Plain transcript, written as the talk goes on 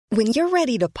When you're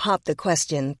ready to pop the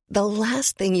question, the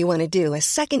last thing you want to do is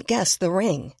second-guess the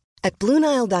ring. At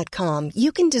BlueNile.com,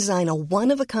 you can design a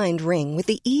one-of-a-kind ring with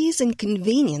the ease and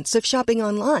convenience of shopping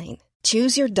online.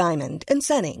 Choose your diamond and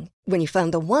setting. When you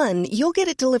find the one, you'll get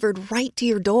it delivered right to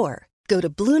your door. Go to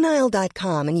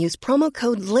BlueNile.com and use promo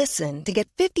code LISTEN to get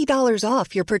 $50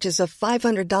 off your purchase of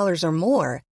 $500 or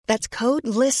more. That's code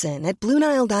LISTEN at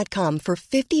BlueNile.com for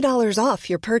 $50 off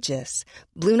your purchase.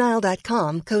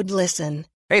 BlueNile.com, code LISTEN.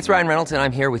 Hey, it's Ryan Reynolds, and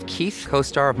I'm here with Keith,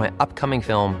 co-star of my upcoming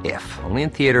film, If, only in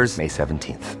theaters May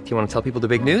 17th. Do you want to tell people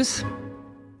the big news?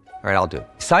 All right, I'll do it.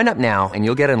 Sign up now and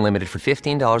you'll get unlimited for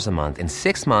 $15 a month and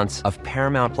 6 months of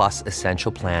Paramount Plus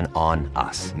Essential Plan on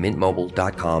us.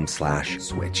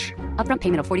 MintMobile.com/switch. Upfront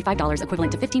payment of $45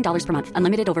 equivalent to $15 per month.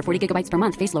 Unlimited over 40 gigabytes per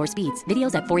month. Face lower speeds.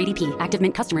 Videos at 480p. Active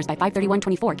Mint customers by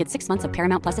 531.24 get 6 months of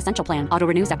Paramount Plus Essential Plan. Auto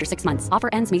renews after 6 months. Offer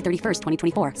ends May 31st,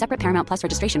 2024. Separate Paramount Plus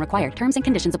registration required. Terms and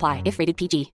conditions apply if rated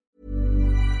PG.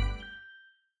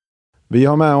 Vi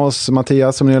har med oss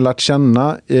Mattias som ni har lärt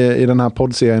känna i den här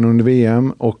poddserien under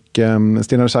VM, och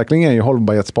Stena Recycling är ju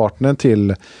hållbarhetspartner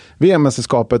till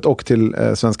VM-mästerskapet och till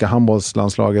svenska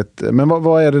handbollslandslaget. Men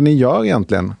vad är det ni gör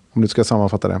egentligen, om du ska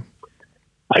sammanfatta det?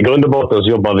 I grund och botten så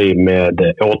jobbar vi med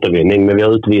återvinning, men vi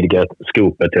har utvidgat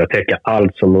skopet till att täcka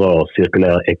allt som rör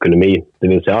cirkulär ekonomi. Det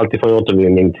vill säga allt från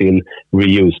återvinning till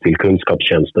reuse till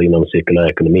kunskapstjänster inom cirkulär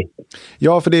ekonomi.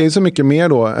 Ja, för det är ju så mycket mer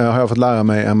då, har jag fått lära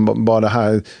mig, än bara det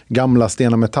här gamla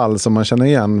Stena Metall som man känner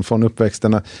igen från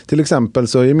uppväxterna. Till exempel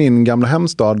så i min gamla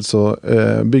hemstad så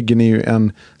bygger ni ju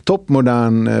en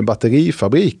toppmodern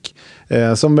batterifabrik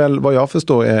som väl, vad jag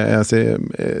förstår, är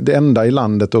det enda i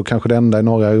landet och kanske det enda i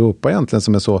norra Europa egentligen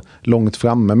som är så långt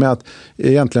framme med att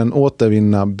egentligen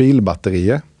återvinna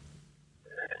bilbatterier.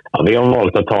 Ja, vi har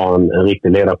valt att ta en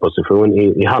riktig ledarposition.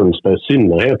 I Halmstad i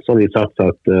synnerhet så har vi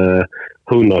satsat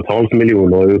hundratals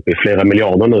miljoner, upp i flera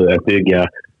miljarder nu, att bygga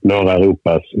norra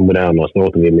Europas modernaste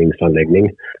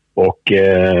återvinningsanläggning. Och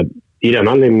i den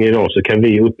anledningen idag så kan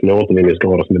vi uppnå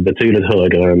återvinningsgrader som är betydligt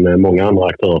högre än många andra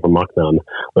aktörer på marknaden.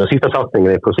 Och den sista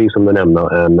satsningen är, precis som du nämner,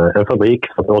 en fabrik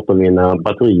för att återvinna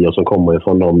batterier som kommer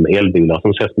från de elbilar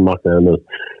som sätts på marknaden nu.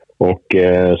 Och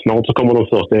snart så kommer de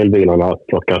första elbilarna att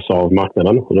plockas av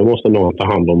marknaden, och då måste någon ta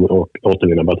hand om och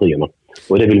återvinna batterierna.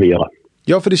 Och det vill vi göra.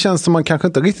 Ja, för det känns som man kanske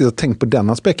inte riktigt har tänkt på den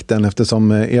aspekten,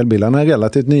 eftersom elbilarna är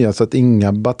relativt nya så att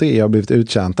inga batterier har blivit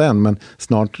uttjänta än. Men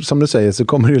snart, som du säger, så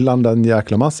kommer det ju landa en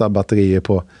jäkla massa batterier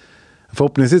på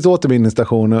förhoppningsvis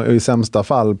återvinningsstationer, och i sämsta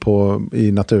fall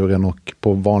i naturen och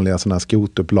på vanliga sådana här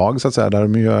skotupplag så att säga, där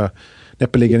de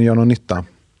näppeligen gör någon nytta.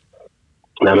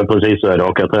 Nej, men precis så är det.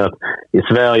 Och jag tror att i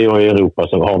Sverige och i Europa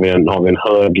så har vi en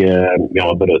hög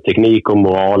både teknik och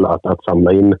moral att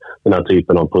samla in den här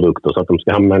typen av produkter så att de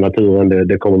ska hamna i naturen.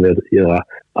 Det kommer vi att göra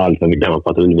allt vad vi kan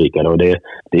för att undvika det. Och det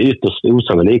är ytterst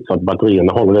osannolikt, för att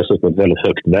batterierna har dessutom ett väldigt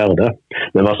högt värde.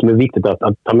 Men vad som är viktigt att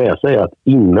ta med sig är att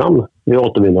innan vi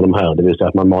återvinner de här, det vill säga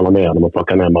att man malar ner dem och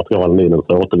plockar ner materialen i dem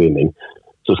för återvinning,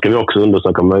 så ska vi också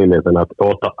undersöka möjligheten att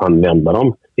återanvända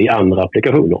dem i andra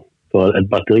applikationer. För ett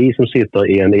batteri som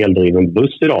sitter i en eldriven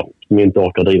buss idag, som inte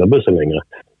orkar driva bussen längre,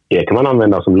 det kan man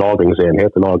använda som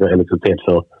lagringsenhet och lagra elektricitet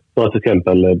för att till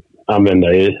exempel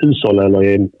använda i hushåll eller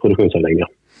i produktionsanläggningar.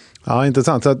 Ja,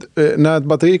 intressant. Så att, när ett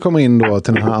batteri kommer in då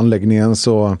till den här anläggningen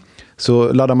så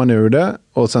laddar man ur det,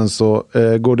 och sen så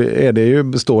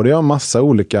består det av massa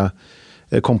olika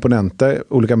komponenter,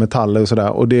 olika metaller och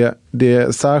sådär, och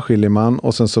det särskiljer man,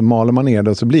 och sen så maler man ner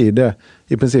det, och så blir det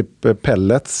i princip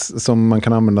pellets som man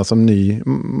kan använda som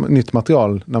nytt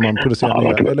material när man producerar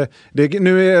nya. Eller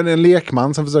nu är det en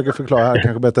lekman som försöker förklara här,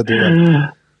 kanske bättre att du vet.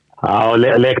 Ja, och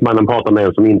lekmannen pratar med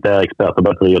en som inte är expert på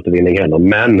batteriåtervinning heller.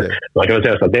 Men man kan väl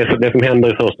säga så att det som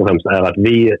händer först och främst är att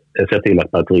vi ser till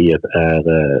att batteriet är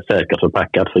säkert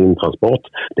förpackat för intransport.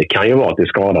 Det kan ju vara att det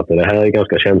är skadat, och det här är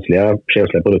ganska känsliga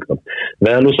produkter.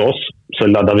 Väl hos oss så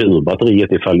laddar vi ur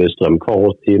batteriet ifall det är ström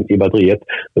kvar i batteriet.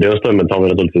 Och den strömmen tar vi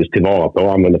naturligtvis tillvara på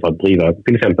och använder för att driva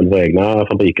till exempel våra egna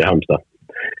fabriker i Halmstad.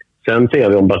 Sen ser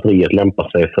vi om batteriet lämpar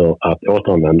sig för att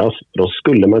återanvändas. Då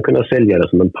skulle man kunna sälja det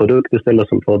som en produkt istället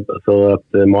för att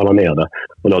mala ner det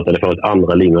och låta det få ett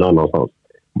andra liv någon annanstans.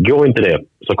 Går inte det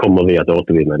så kommer vi att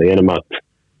återvinna det genom att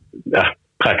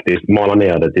praktiskt mala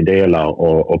ner det till delar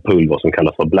och pulver som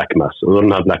kallas för black mass. Och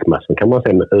den här black massen kan man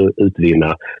sedan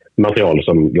utvinna material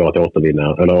som går att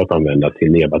återvinna eller återanvända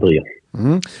till nya batterier.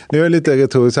 Det är lite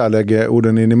retoriskt här, lägger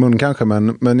orden in i mun kanske,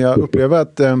 men jag upplever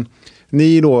att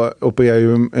ni då opererar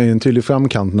ju en tydlig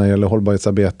framkant när det gäller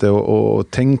hållbarhetsarbete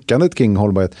och tänkandet kring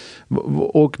hållbarhet.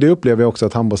 Och det upplever jag också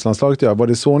att handbollslandslaget gör. Var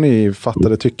det så ni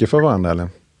fattade tycke för varandra, eller?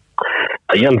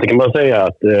 Egentligen kan man säga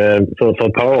att för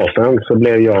ett par år sedan så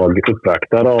blev jag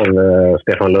uppvaktad av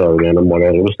Stefan Löfgren och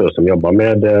Morgan Rostö som jobbar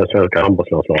med svenska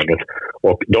handbollslandslaget.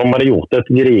 Och de hade gjort ett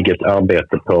gediget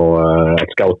arbete på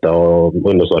att scouta och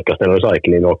undersöka Stena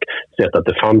Recycling och sett att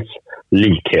det fanns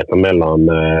likheter mellan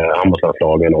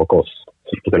handbollslandslagen och oss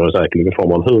på Stena Recycling i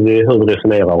form av hur vi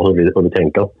resonerar och hur vi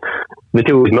tänker. Vi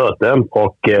tog ett möte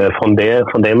och från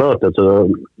det mötet så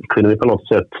kunde vi på något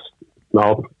sätt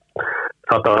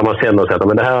fattar man känner sig att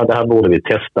men det här borde vi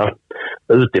testa.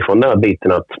 Utifrån den här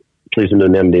biten att, precis som du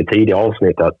nämnde i tidigare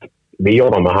avsnitt, att vi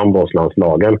jobbar med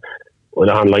handbollslandslagen. Och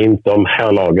det handlar inte om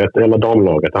herrlaget eller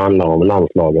damlaget, det handlar om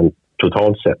landslagen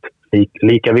totalt sett.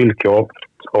 Lika villkor,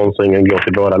 sponsringen går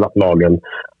till båda lagen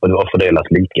och det har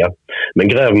fördelats lika. Men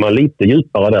gräver man lite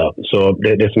djupare där, så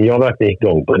det som jag verkligen gick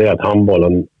igång på det är att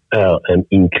handbollen är en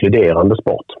inkluderande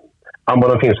sport.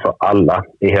 Handbollen finns för alla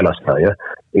i hela Sverige.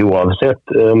 Oavsett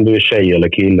om du är tjej eller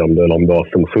kille, om du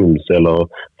har funktions- eller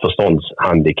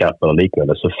förståndshandikapp eller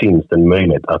liknande, så finns det en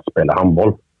möjlighet att spela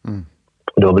handboll. Mm.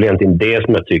 Och det var väl egentligen det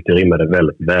som jag tyckte rimmade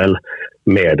väldigt väl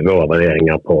med våra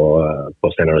värderingar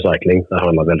på Stena Recycling. Det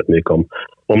handlar väldigt mycket om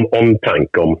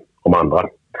omtanke om andra.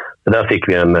 Så där fick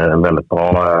vi en väldigt bra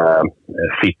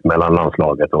fit mellan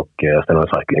landslaget och Stena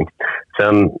Recycling.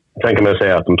 Sen kan man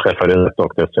säga att de träffade rätt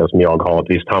och det som jag har ett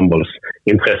visst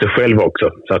handbollsintresse själv också.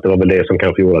 Så att det var väl det som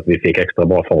kanske gjorde att vi fick extra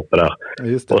bra fart på det där.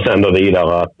 Ja, och sen då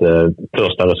vidare att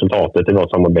första resultatet i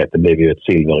vårt samarbete blev ju ett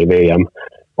silver i VM.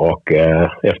 Och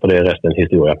efter det är resten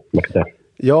historia, man kan säga.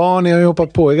 Ja, ni har ju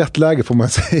hoppat på i rätt läge får man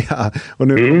säga. Och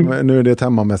nu är det ett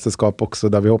hemmamästerskap också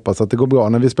där vi hoppas att det går bra.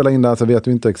 När vi spelar in det här så vet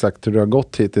vi inte exakt hur det har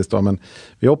gått hittills då, men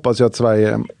vi hoppas ju att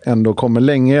Sverige ändå kommer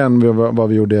längre än vad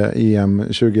vi gjorde i EM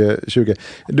 2020.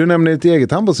 Du nämner ditt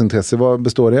eget handbollsintresse, vad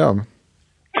består det av?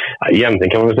 Egentligen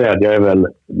kan man säga att jag är väl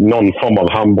någon form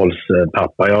av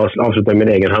handbollspappa. Jag avslutade min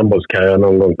egen handbollskarriär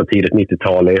någon gång på tidigt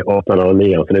 90-tal i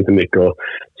 1809, så det är inte mycket att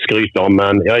skryta om.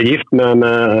 Men jag är gift med en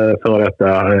före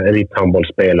detta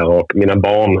elithandbollsspelare och mina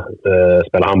barn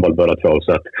spelar handboll båda två.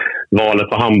 Så att valet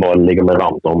för handboll ligger mig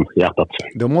varmt om hjärtat.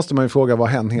 Då måste man ju fråga vad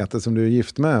hen heter som du är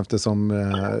gift med, eftersom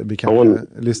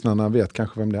lyssnarna vet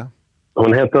kanske vem det är.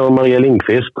 Hon heter Maria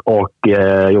Lindqvist och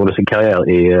gjorde sin karriär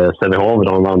i Sävehof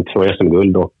där hon vann 2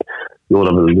 SM-guld och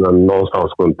gjorde väl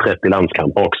någonstans runt 30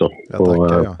 landskamper också.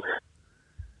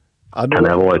 Han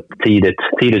har varit tidigt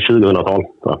 2000-tal.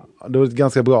 Så. Det är ett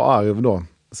ganska bra arv då,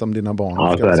 som dina barn.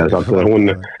 Ja, så är det. Så att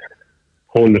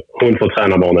hon får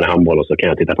träna barnen i handboll och så kan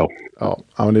jag titta på. Ja,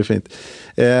 men det är fint.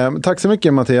 Tack så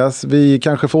mycket Mattias. Vi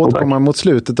kanske får återkomma mot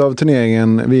slutet av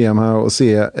turneringen VM här och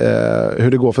se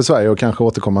hur det går för Sverige och kanske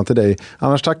återkomma till dig.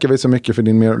 Annars tackar vi så mycket för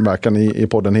din medverkan i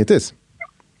podden hittills.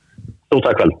 Stort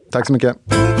tack själv. Tack så mycket.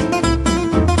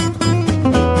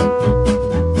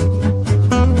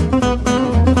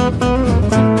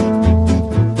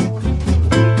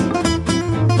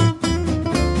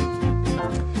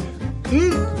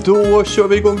 Då kör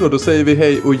vi igång då. Då säger vi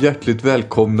hej och hjärtligt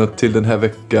välkomna till den här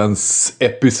veckans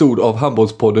episod av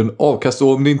Handbollspodden Avkast. Och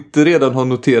om ni inte redan har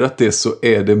noterat det så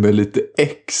är det med lite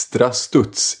extra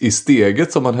studs i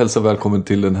steget som man hälsar välkommen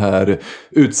till den här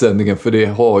utsändningen. För det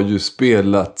har ju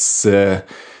spelats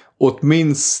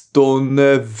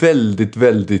åtminstone väldigt,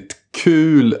 väldigt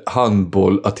kul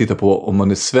handboll att titta på om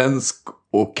man är svensk.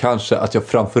 Och kanske att jag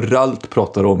framförallt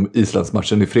pratar om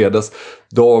Islandsmatchen i fredags.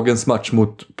 Dagens match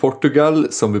mot Portugal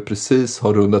som vi precis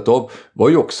har rundat av var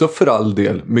ju också för all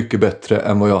del mycket bättre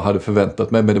än vad jag hade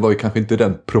förväntat mig. Men det var ju kanske inte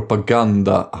den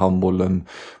propaganda-handbollen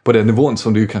på den nivån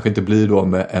som det ju kanske inte blir då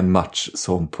med en match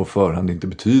som på förhand inte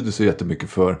betyder så jättemycket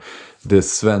för det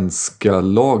svenska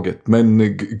laget.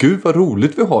 Men gud vad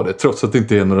roligt vi har det trots att det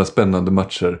inte är några spännande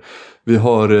matcher. Vi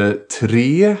har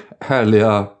 3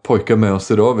 härliga pojkar med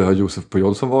oss idag. Vi har Josef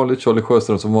Pujol som vanligt, Charlie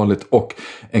Sjöström som vanligt och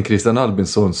en Christian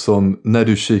Albinsson som när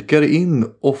du kikar in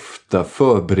ofta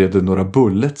förbereder några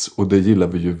bullets och det gillar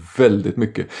vi ju väldigt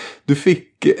mycket. Du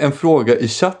fick en fråga i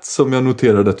chatt som jag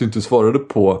noterade att du inte svarade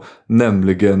på,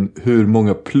 nämligen hur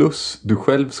många plus du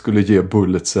själv skulle ge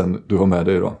bulletsen du har med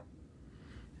dig idag.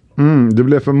 Det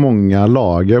blev för många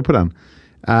lager på den.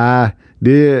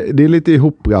 Det är lite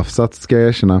ihoprafsat ska jag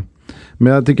erkänna.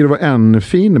 Men jag tycker det var en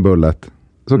fin bullet.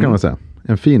 Så kan man säga.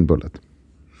 En fin bullet.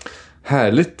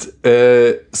 Härligt.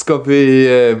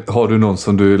 Har du någon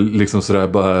som du liksom sådär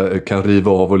bara kan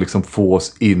riva av och liksom få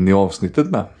oss in i avsnittet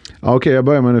med? Ja, okej, jag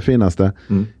börjar med det finaste.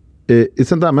 I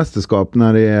sånt där mästerskap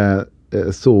när det är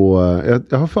så...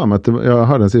 Jag har för mig att jag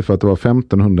hörde en siffra att det var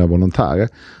 1500 volontärer.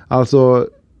 Alltså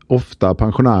ofta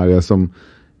pensionärer som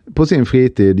på sin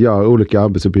fritid gör olika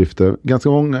arbetsuppgifter. Ganska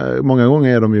många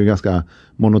gånger är de ju ganska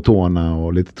monotona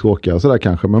och lite tråkiga och sådär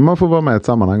kanske. Men man får vara med i ett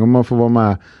sammanhang och man får vara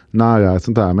med nära ett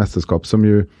sånt här mästerskap som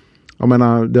ju, jag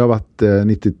menar, det har varit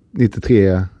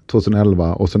 93,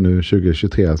 2011 och så nu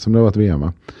 2023 som det har varit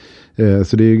VM.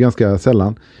 Så det är ju ganska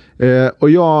sällan. Och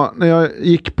när jag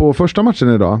gick på första matchen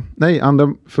idag,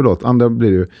 andra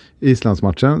blir det ju,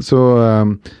 Islandsmatchen, så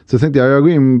tänkte jag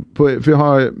går in på, för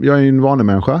jag är ju en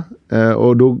vanemänniska,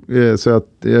 och då, så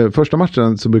att första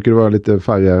matchen så brukar det vara lite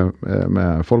färre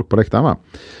med folk på läktaren, va?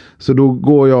 Så då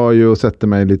går jag ju och sätter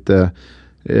mig lite,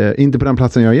 inte på den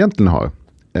platsen jag egentligen har.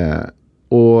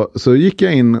 Och så gick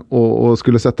jag in och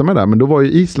skulle sätta mig där, men då var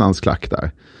ju Islands klack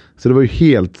där. Så det var ju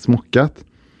helt smockat.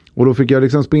 Och då fick jag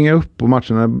liksom springa upp på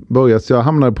matcherna började, så jag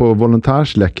hamnade på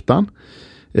volontärsläktaren.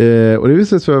 Och det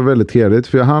visade sig vara väldigt trevligt,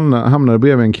 för jag hamnade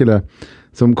bredvid en kille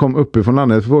som kom uppifrån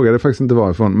landet. Jag frågade faktiskt inte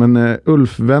varifrån, men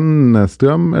Ulf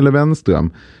Wenström.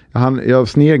 Jag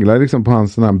sneglade liksom på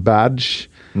hans sån här badge.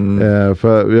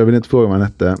 För jag vill inte fråga vad han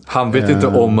hette. Han vet inte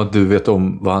om att du vet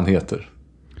om vad han heter.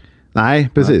 Nej,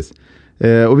 precis.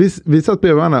 Och vi satt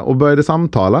bredvid varandra och började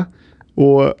samtala.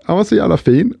 Och han var så jävla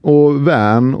fin och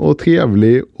vän och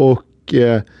trevlig. Och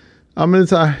men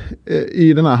så här,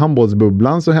 i den här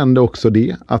handbollsbubblan så hände också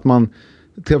det. Att man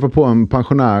träffar på en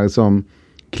pensionär som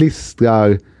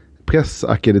klistrar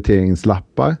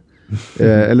pressackediteringslappar.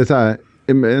 Eller så här,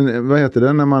 vad heter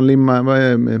det när man limmar?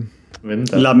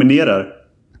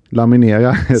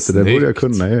 Laminera heter det. Borde jag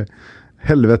kunna.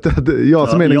 Helvete, jag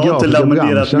som är den grafiska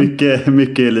branschen. Jag har inte laminerat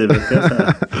mycket i livet.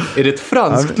 Är det ett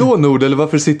franskt lånord eller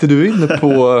varför sitter du inne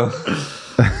på...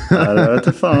 Jag vet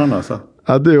inte fan alltså.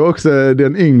 Ja, du är också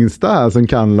den yngsta här som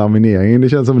kan laminering. Det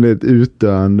känns som det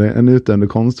är en utdöende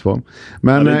konstform.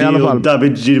 Men det är i alla fall...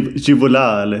 David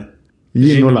Ginola eller?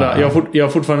 Jag har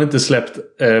fortfarande inte släppt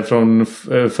från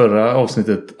förra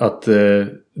avsnittet att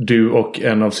du och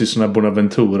en av systrarna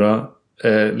Bonaventura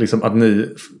liksom att ni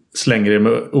slänger er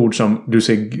med ord som du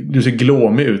ser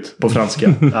glåmig ut på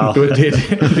franska. Ja. Då är det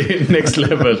är next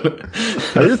level.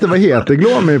 Ja, just det, vad heter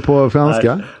glåmig på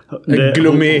franska?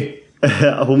 Glåmig.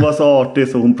 Hon var så artig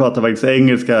så hon pratade faktiskt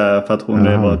engelska för att hon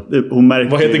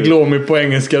märkte... Vad heter glåmig på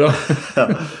engelska då?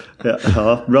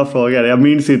 Ja, bra fråga. Jag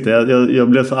minns inte. Jag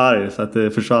blev så arg så att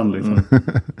det försvann liksom.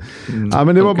 Ja,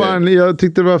 men det var bara jag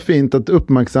tyckte det var fint att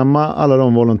uppmärksamma alla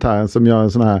de volontärer som gör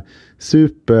en sån här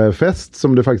superfest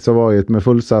som det faktiskt har varit med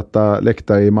fullsatta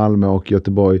läktare i Malmö och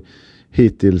Göteborg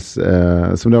hittills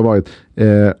som det har varit.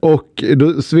 Och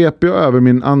då sveper jag över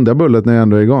min andra bullet när jag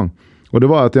ändå är igång. Och det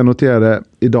var att jag noterade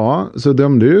idag så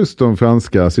dömde just de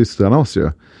franska systrarna oss ju.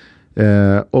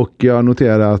 Och jag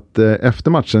noterade att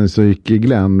efter matchen så gick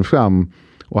Glenn fram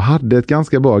och hade ett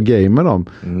ganska bra game med dem.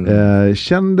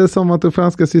 Kände som att de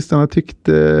franska systrarna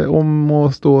tyckte om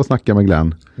att stå och snacka med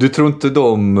Glenn. Du tror inte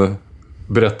de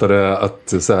berättade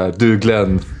att så här, du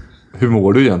Glenn, hur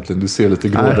mår du egentligen? Du ser lite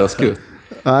grådaskig ut.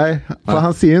 Nej, för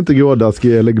han ser inte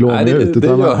grådaskig eller glåmig ut. Det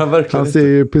gör han verkligen han ser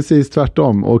ju precis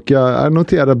tvärtom. Och jag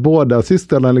noterade att båda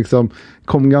systrarna liksom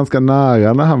kom ganska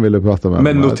nära när han ville prata med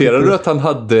Men dem. noterade du att han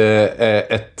hade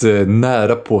ett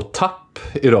nära på tapp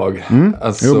idag?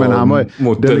 Alltså, jo, men han var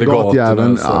mot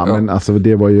delegatjäveln. Ja, men alltså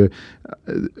det var ju...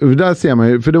 Där ser man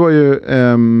ju, för det var ju...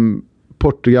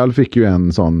 Portugal fick ju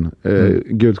en sån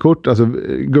gult kort. Alltså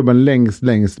gubben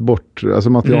längst bort. Alltså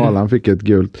materialen fick ett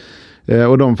gult.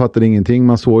 Och de fattade ingenting.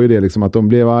 Man såg ju det liksom att de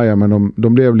blev arga, men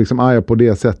de blev liksom arga på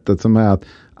det sättet som är att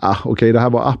okej, det här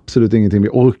var absolut ingenting. Vi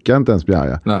orkar inte ens bli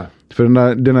arga. Nej. För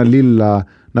den där lilla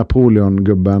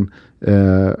Napoleon-gubben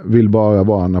vill bara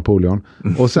vara Napoleon.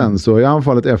 Och sen så i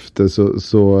anfallet efter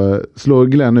så slår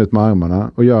Glenn ut med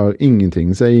armarna och gör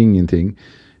ingenting, säger ingenting.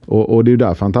 Och det är ju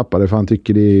därför han tappade, för han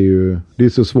tycker det är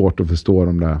så svårt att förstå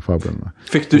de där farbröderna.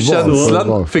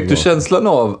 Fick du känslan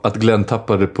av att Glenn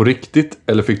tappade på riktigt,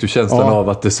 eller fick du känslan av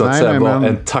att det så att säga var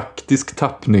en taktisk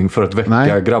tappning för att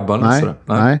väcka grabbarna?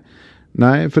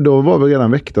 Nej, för då var vi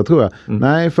redan väckta, tror jag.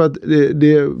 Nej, för att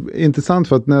det är intressant,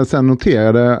 för att när jag sen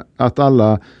noterade att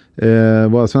alla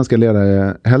våra svenska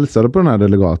ledare hälsade på den här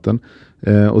delegaten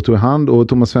och tog hand, och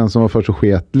Thomas Svensson var först och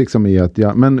sket liksom i att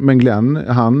men Glenn,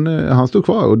 han stod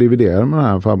kvar och dividerade med den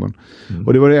här farbrorn.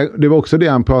 Och det var också det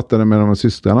han pratade med de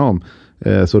systrarna om,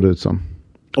 såg det ut som.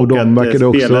 Och de verkade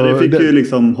också... Spelare fick ju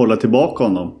liksom hålla tillbaka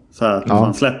honom så här, att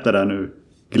han släppte där nu,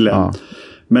 Glenn. Ja.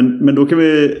 Men då kan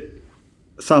vi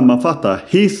sammanfatta.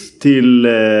 Hiss till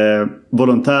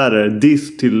volontärer,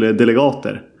 diss till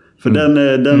delegater. För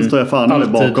den står jag fan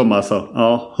med bakom alltså.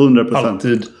 Ja, 100%.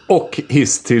 Alltid. Och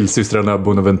hiss till systrarna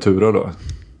Bonaventura då.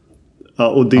 Ja,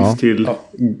 och diss till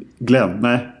Glenn.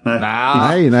 Nej,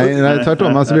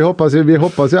 tvärtom. Alltså, vi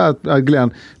hoppas ju att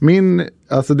Glenn...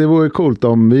 Alltså det vore coolt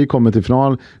om vi kommer till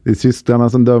final. Det är systrarna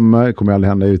som dömer. Det kommer aldrig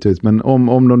hända givetvis. Men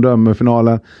om de dömer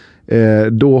finalen,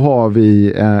 då har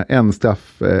vi en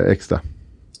straff extra.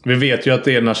 Vi vet ju att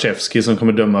det är Nashevski som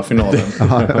kommer döma finalen.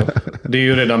 Det är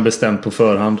ju redan bestämt på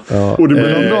förhand. Ja. Och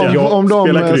om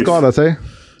de skadar sig.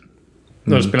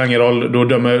 Det spelar ingen roll.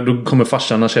 Då kommer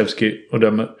farsan Nashevski och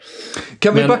dömer.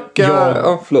 Kan vi backa?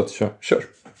 Förlåt, kör.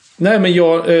 Nej, men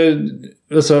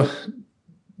alltså,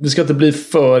 det ska inte bli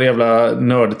för jävla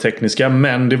nördtekniska,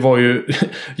 men det var ju...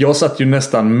 Jag satt ju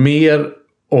nästan mer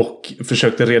och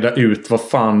försökte reda ut vad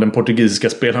fan den portugisiska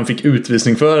spelaren fick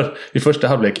utvisning för i första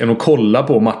halvlek än att kolla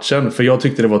på matchen. För jag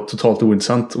tyckte det var totalt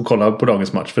ointressant att kolla på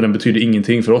dagens match. För den betydde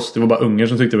ingenting för oss. Det var bara Ungern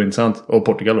som tyckte det var intressant. Och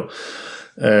Portugal då.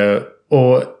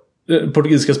 Och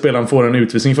portugisiska spelaren får en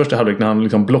utvisning i första halvlek när han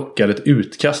liksom blockar ett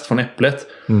utkast från Äpplet.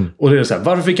 Och det är så här,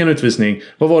 varför fick han utvisning?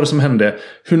 Vad var det som hände?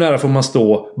 Hur nära får man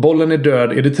stå? Bollen är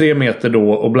död, är det 3 meter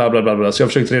då? Och bla bla bla bla. Så jag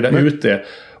försökte reda ut det.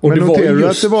 Och men det noterar du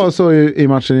att det var så i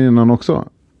matchen innan också?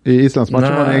 I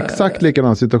Islandsmatchen var det en exakt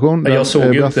likadan situation. Jag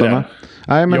såg ju inte det.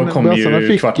 Nej, men jag kom ju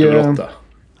fick 7:15.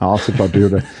 Ja, såklart du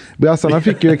gjorde. Brassarna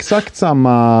fick ju exakt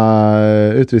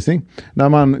samma utvisning. När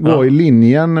man går i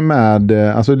linjen med...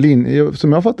 Alltså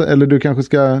som jag fattar... Eller du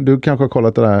kanske har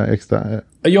kollat det där extra.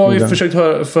 Jag har ju försökt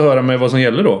förhöra mig vad som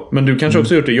gäller då. Men du kanske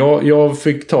också gjort det. Jag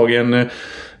fick tag i en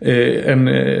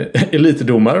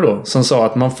elitdomare då. Som sa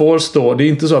att man får stå... Det är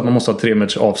inte så att man måste ha 3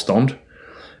 meters avstånd.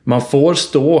 Man får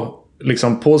stå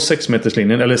liksom på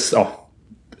 6-meterslinjen. Eller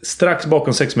strax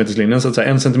bakom 6-meterslinjen. Så att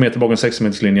säga 1 centimeter bakom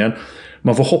 6-meterslinjen.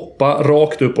 Man får hoppa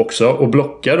rakt upp också och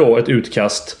blocka då ett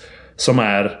utkast som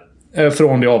är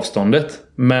från det avståndet.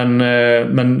 Men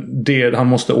det han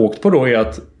måste åkt på då är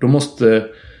att då måste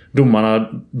domarna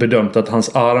bedömt att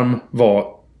hans arm var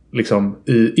liksom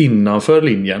innanför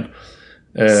linjen.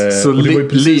 Så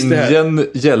linjen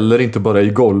gäller inte bara i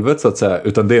golvet så att säga,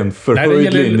 utan det är en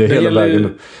förhöjd linje hela vägen.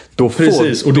 Då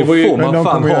får man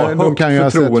fan ha högt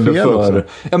förtroende för.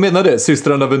 Jag menar det,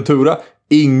 systrarna Ventura,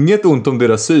 inget ont om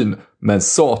deras syn, men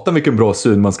satan vilken bra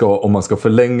syn man ska ha om man ska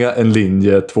förlänga en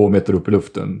linje 2 meter upp i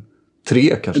luften.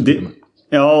 3 kanske.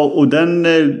 Ja, och den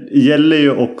gäller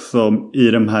ju också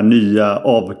i de här nya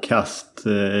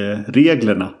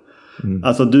avkastreglerna.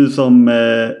 Alltså du som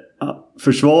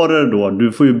försvarare då,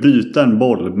 du får ju bryta en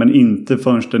boll, men inte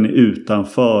förrän den är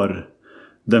utanför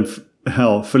den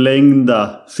förlängda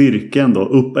cirkeln då,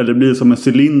 upp, eller det blir som en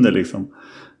cylinder liksom,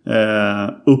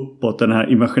 uppåt den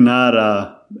här imaginära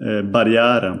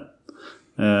barriären.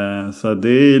 Så det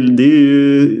är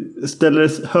ju,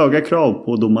 ställer höga krav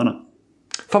på domarna.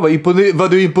 Fan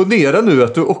vad du imponerad nu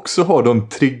att du också har de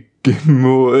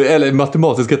eller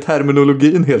matematiska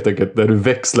terminologin helt enkelt, där du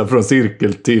växlar från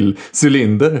cirkel till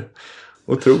cylinder.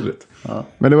 Otroligt. Ja.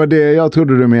 Men det var det jag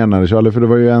trodde du menade, Charlie, för det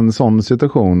var ju en sån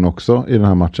situation också i den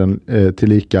här matchen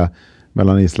tillika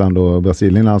mellan Island och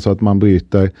Brasilien, alltså att man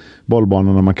bryter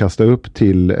bollbanan när man kastar upp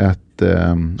till ett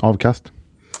avkast.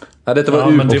 Ja, detta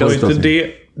var men det var ju inte det.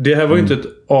 Det här var ju inte ett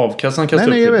avkast han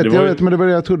kastade upp. Nej, jag vet, men det var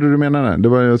det jag trodde du menade. Det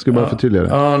var, jag skulle bara förtydliga det.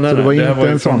 Ja, nej, så det var inte var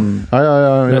en sån...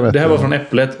 Jag vet det här var från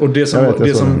Äpplet. Och det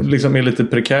som liksom är lite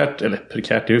prekärt, eller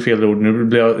prekärt är ju fel ord. Nu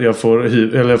blir jag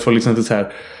får liksom inte så här...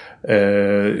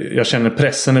 jag känner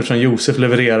pressen eftersom Josef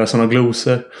levererar sådana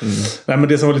glosor. Nej, men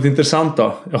det som var lite intressant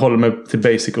då, jag håller mig till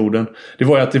basic-orden, det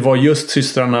var ju att det var just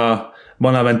systrarna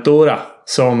Bonaventura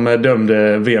som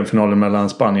dömde VM-finalen mellan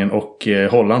Spanien och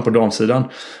Holland på damsidan,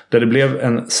 där det blev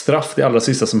en straff, det allra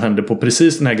sista som hände på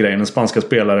precis den här grejen. Den spanska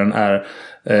spelaren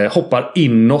hoppar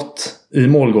inåt i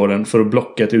målgården för att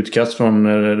blocka ett utkast från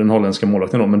den holländska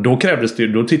målvakten då. Men då krävdes det,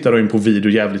 då tittade de in på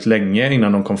video jävligt länge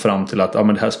innan de kom fram till att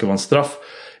men det här ska vara en straff.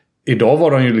 Idag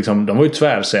var de var ju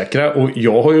tvärsäkra, och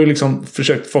jag har ju liksom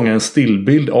försökt fånga en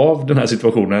stillbild av den här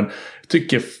situationen.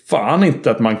 Tycker fan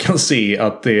inte att man kan se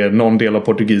att det är någon del av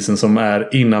portugisen som är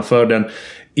innanför den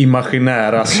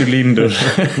imaginära cylinder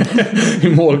i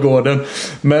målgården.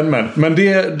 Men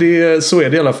det så är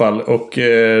det i alla fall, och så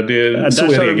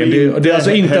är regeln. Det är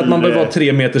alltså inte att man behöver ha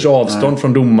 3 meters avstånd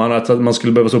från domaren, att man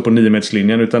skulle behöva stå på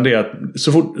 9-meterslinjen, utan det är att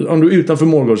så fort, om du är utanför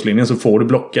målgårdslinjen så får du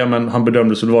blocka, men han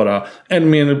bedömde skulle vara 1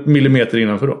 millimeter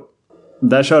innanför då.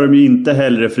 Där kör de ju inte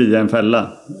hellre fria än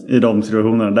fälla i de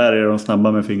situationerna. Där är de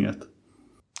snabba med fingret.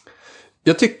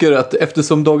 Jag tycker att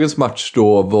eftersom dagens match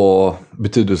då var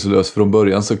betydelselös från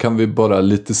början, så kan vi bara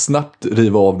lite snabbt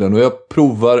riva av den. Och jag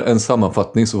provar en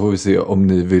sammanfattning, så får vi se om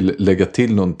ni vill lägga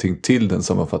till någonting till den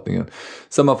sammanfattningen.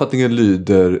 Sammanfattningen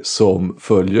lyder som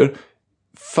följer.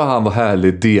 Fan vad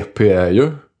härlig DP är ju.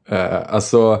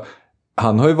 Alltså,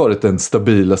 han har ju varit den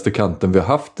stabilaste kanten vi har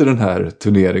haft i den här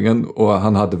turneringen. Och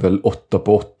han hade väl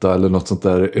 8-8 eller något sånt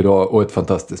där idag. Och ett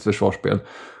fantastiskt försvarsspel.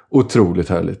 Otroligt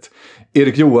härligt.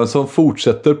 Erik Johansson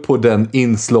fortsätter på den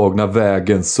inslagna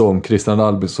vägen som Christian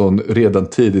Albinsson redan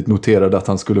tidigt noterade att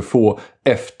han skulle få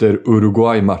efter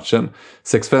Uruguay-matchen.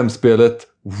 6-5-spelet,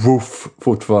 woof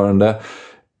fortfarande.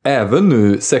 Även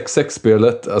nu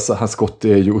 6-6-spelet, alltså hans skott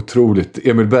är ju otroligt.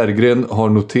 Emil Berggren har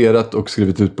noterat och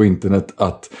skrivit ut på internet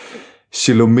att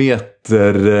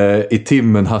kilometer i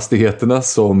timmen hastigheterna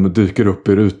som dyker upp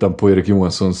i rutan på Erik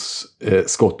Johanssons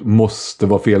skott måste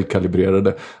vara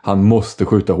felkalibrerade. Han måste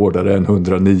skjuta hårdare än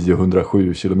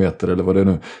 109-107 kilometer eller vad det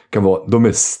nu kan vara. De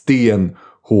är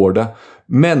stenhårda.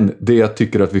 Men det jag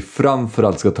tycker att vi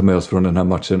framförallt ska ta med oss från den här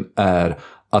matchen är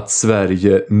att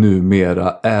Sverige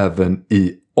numera även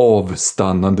i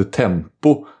avstannande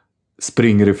tempo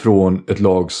springer ifrån ett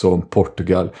lag som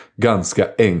Portugal ganska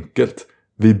enkelt.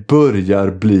 Vi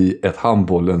börjar bli ett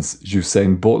handbollens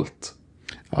Usain Bolt.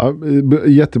 Ja,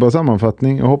 jättebra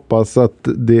sammanfattning. Jag hoppas att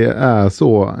det är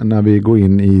så när vi går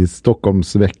in i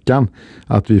Stockholmsveckan.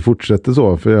 Att vi fortsätter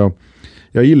så. För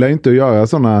jag gillar inte att göra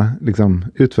sådana liksom,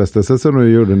 utfästelser som du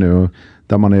gjorde nu.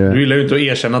 Där man är... Du gillar ju inte att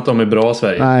erkänna att de är bra i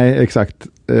Sverige. Nej, exakt.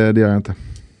 Det gör jag inte.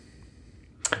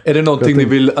 Är det någonting ni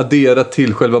vill addera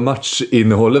till själva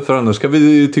matchinnehållet? För annars ska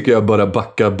vi, tycker jag, bara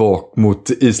backa bak mot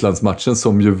Islandsmatchen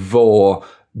som ju var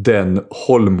den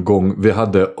holmgång vi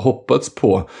hade hoppats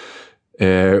på.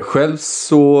 Själv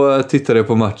så tittade jag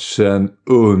på matchen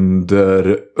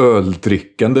under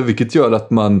öldrickande, vilket gör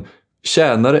att man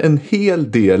tjänar en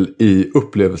hel del i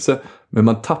upplevelse, men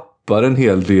man tappar en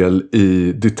hel del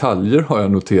i detaljer har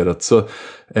jag noterat. Så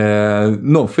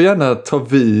någon får gärna ta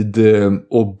vid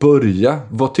och börja.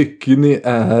 Vad tycker ni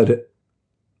är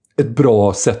ett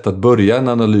bra sätt att börja en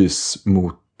analys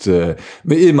mot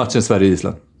i matchen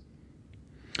Sverige-Island?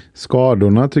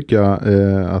 Skadorna tycker jag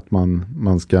att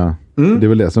man ska... Det är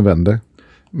väl det som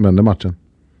vänder matchen.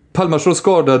 Palmarsson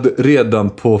skadad redan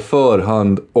på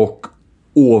förhand och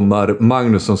Omar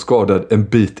Magnusson skadad en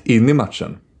bit in i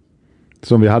matchen.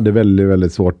 Som vi hade väldigt,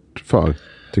 väldigt svårt för,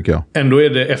 tycker jag. Ändå är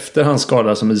det efter hans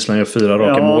skada som Island gör 4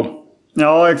 raka mål.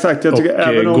 Ja, exakt. Jag tycker och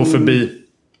även om... går förbi.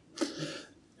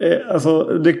 Alltså,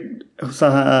 det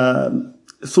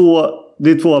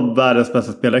är 2 av världens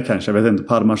bästa spelare kanske. Jag vet inte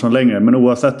Palmarsson längre. Men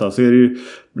oavsett då, så är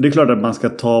det är klart att man ska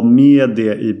ta med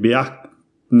det i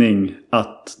beaktning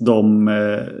att de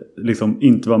liksom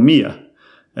inte var med.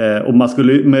 Och man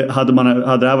skulle, hade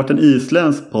det här varit en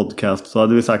isländsk podcast så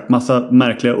hade vi sagt massa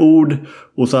märkliga ord.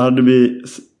 Och så hade vi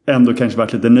ändå kanske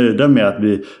varit lite nöjda med att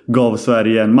vi gav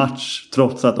Sverige en match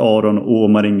trots att Aron och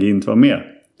Maringi inte var med.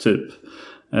 Typ.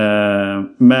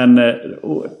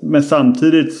 Men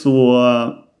samtidigt så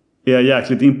är jag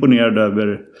jäkligt imponerad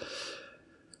över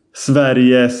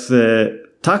Sveriges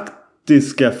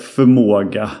taktiska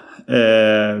förmåga.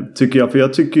 Tycker jag. För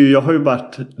jag har ju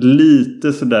varit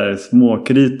lite sådär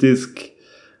småkritisk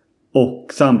och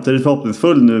samtidigt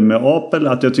förhoppningsfull nu med Apel.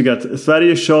 Att jag tycker att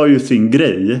Sverige kör ju sin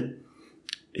grej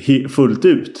fullt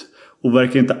ut. Och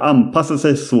verkar inte anpassa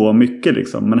sig så mycket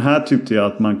liksom. Men här tyckte jag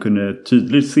att man kunde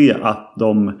tydligt se att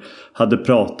de hade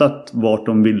pratat vart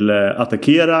de ville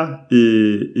attackera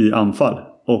i anfall.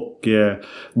 Och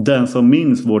den som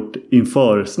minns vårt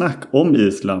införsnack om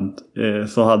Island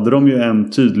så hade de ju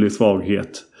en tydlig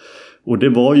svaghet. Och det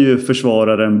var ju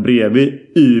försvararen bredvid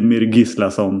Ymir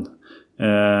Gislason.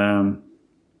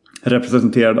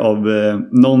 Representerad av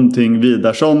någonting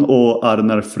Vidarsson och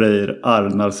Arnar Freyr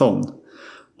Arnarsson.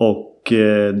 Och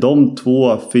de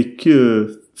två fick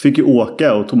ju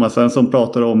åka. Och Thomas Svensson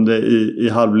pratade om det i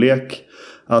halvlek.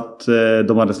 Att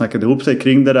de hade snackat ihop sig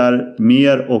kring det där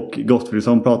mer. Och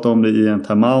Gottfridsson pratade om det i en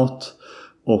timeout.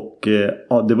 Och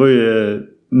det var ju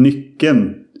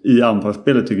nyckeln i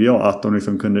anfallsspelet tycker jag. Att de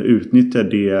liksom kunde utnyttja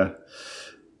det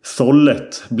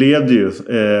sållet blev det ju.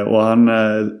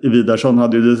 Och Vidarsson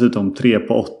hade ju dessutom 3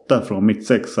 på 8 från mitt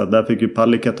 6. Så där fick ju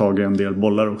Palicka tag i en del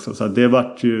bollar också. Så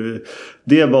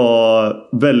det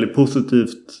var väldigt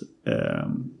positivt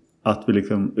att vi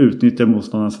liksom utnyttjar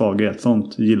motståndarnas svaghet.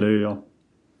 Sånt gillar ju jag.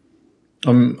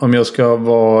 Om jag ska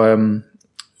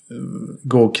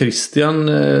gå Christian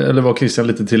eller vara Christian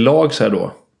lite till lags här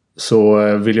då, så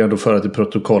vill jag ändå föra till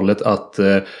protokollet att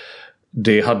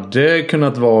det hade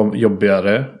kunnat vara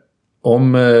jobbigare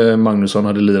om Magnusson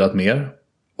hade lirat mer.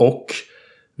 Och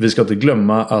vi ska inte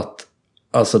glömma att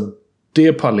alltså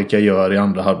det Palicka gör i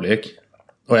andra halvlek,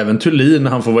 och även Thulin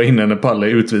när han får vara inne när Palle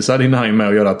är utvisad, innan han är med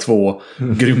och göra 2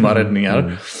 grymma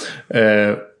räddningar.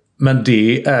 Men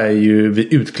det är ju,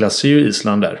 vi utklassar ju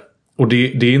Island där. Och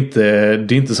det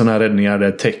är inte sådana här räddningar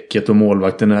där täcket och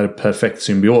målvakten är perfekt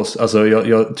symbios. Alltså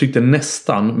jag tyckte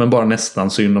nästan, men bara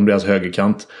nästan synd om deras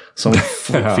högerkant. Som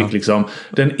fick liksom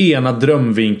den ena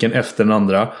drömvinkeln efter den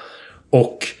andra.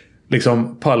 Och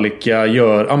liksom Palicka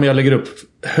gör, jag lägger upp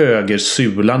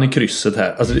högersulan i krysset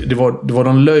här. Alltså det var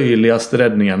de löjligaste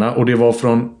räddningarna. Och det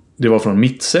var från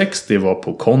mittsex, det var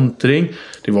på kontring,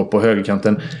 det var på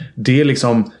högerkanten. Det är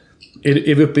liksom...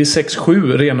 Är vi uppe i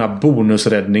 6-7 rena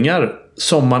bonusräddningar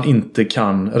som man inte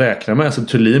kan räkna med. Alltså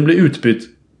Thulin blir utbytt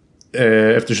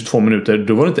efter 22 minuter.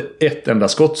 Då var det inte ett enda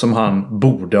skott som han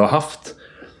borde ha haft.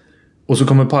 Och så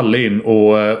kommer Palle in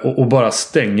och bara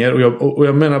stänger. Och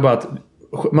jag menar bara att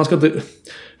man ska inte...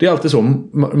 Det är alltid så.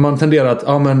 Man tenderar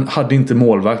att men hade inte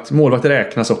målvakt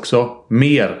räknas också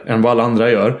mer än vad alla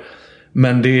andra gör.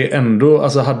 Men det är ändå...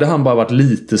 Alltså hade han bara varit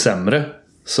lite sämre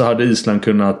så hade Island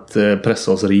kunnat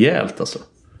pressa oss rejält alltså.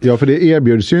 Ja, för det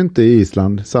erbjuds ju inte i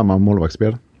Island samma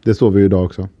målvaktsspel. Det såg vi ju idag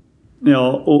också.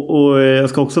 Ja, och jag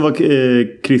ska också vara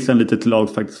Christian lite till lag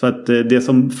faktiskt. För att det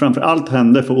som framförallt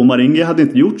hände, för Omar Inge hade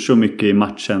inte gjort så mycket i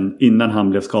matchen innan han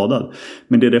blev skadad.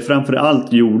 Men det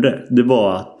framförallt gjorde, det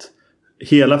var att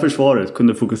hela försvaret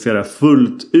kunde fokusera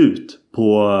fullt ut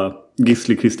på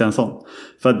Gisli Kristensson.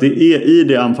 För att det är i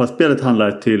det anfallsspelet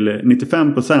handlar till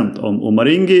 95% om Omar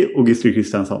Inge och Gisli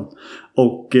Kristensson.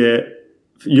 Och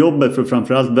jobbet för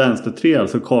framförallt vänster tre,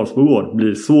 alltså Karlsbogård,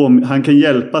 blir så... Han kan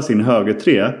hjälpa sin höger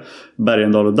tre,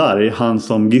 Bergendahl och Darj, han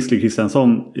som Gisli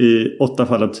Kristensson i 8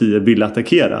 fall av 10 vill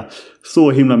attackera.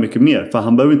 Så himla mycket mer, för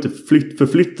han behöver inte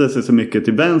förflytta sig så mycket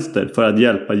till vänster för att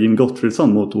hjälpa Jim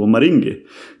Gottfridsson mot Omar Inge.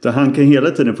 Så han kan hela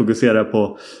tiden fokusera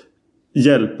på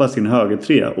hjälpa sin höger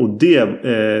tre. Och det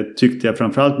tyckte jag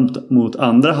framförallt mot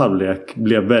andra halvlek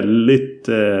blev väldigt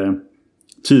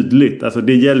tydligt. Alltså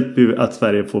det hjälper ju att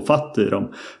Sverige får fatt i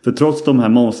dem. För trots de här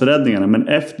monsterräddningarna, men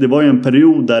det var ju en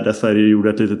period där Sverige gjorde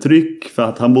ett litet tryck. För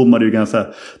att han bommade ju ganska...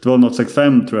 Det var något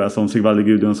 6-5 tror jag som Sigvaldi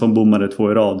Gudjonsson bommade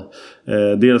 2 i rad.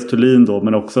 Dels Thulin då,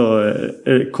 men också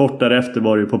kort därefter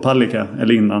var det ju på Palicka,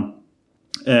 eller innan.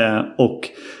 Och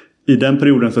i den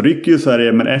perioden så rycker ju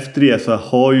Sverige, men efter det så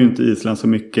har ju inte Island så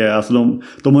mycket... Alltså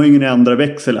de har ju ingen andra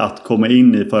växel att komma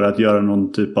in i för att göra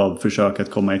någon typ av försök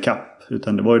att komma ikapp.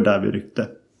 Utan det var ju där vi ryckte.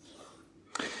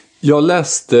 Jag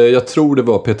läste, jag tror det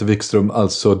var Peter Wikström,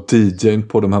 alltså DJ:n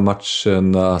på de här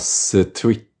matchernas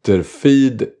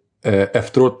Twitter-feed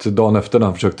efteråt, dagen efter när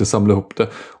han försökte samla ihop det.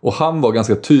 Och han var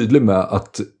ganska tydlig med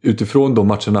att utifrån de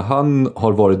matcherna han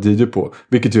har varit DJ på,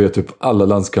 vilket ju är typ alla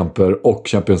landskamper och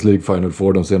Champions League Final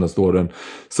Four de senaste åren,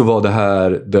 så var det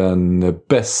här den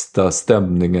bästa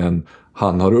stämningen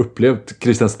han har upplevt.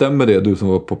 Christian, stämmer det, du som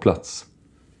var på plats?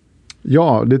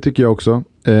 Ja, det tycker jag också.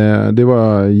 Det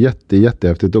var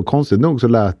jättehäftigt. Och konstigt nog så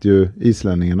lät ju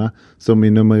islänningarna, som i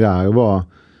numerär var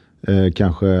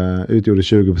kanske utgjorde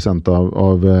 20%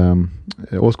 av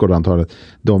åskådarantalet.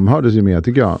 De hördes ju mer,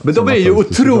 tycker jag. Men de är ju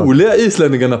otroliga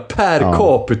islänningarna per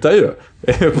capita ju.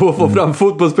 På att få fram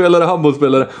fotbollsspelare,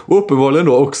 handbollsspelare och uppenbarligen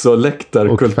då också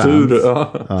läktarkultur.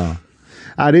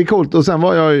 Ja, det är coolt. Och sen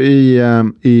var jag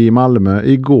i Malmö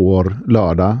igår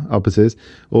lördag, ja precis,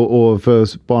 och för att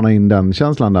spana in den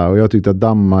känslan där. Och jag tyckte att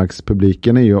Danmarks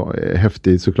publiken är ju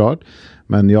häftig såklart,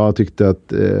 men jag tyckte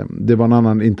att det var en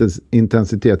annan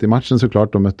intensitet i matchen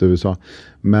såklart. De mötte USA,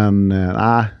 men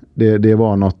det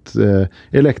var något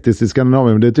elektriskt i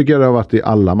Skandinavien. Det tycker jag det har varit i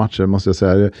alla matcher, måste jag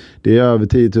säga. Det är över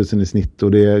 10 000 i snitt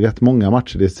och det är rätt många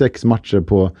matcher. Det är 6 matcher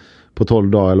på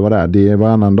 12 dagar eller vad det är. Det är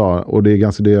varannan dag och det är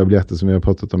ganska dyra biljetter som vi har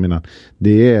pratat om innan.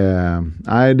 Det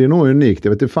är nog unikt.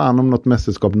 Jag vet inte fan om något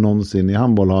mästerskap någonsin i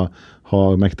handboll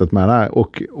har mäktat med det här.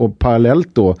 Och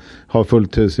parallellt då har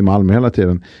fullt hus i Malmö hela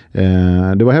tiden.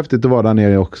 Det var häftigt att vara där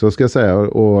nere också, ska jag säga.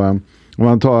 Och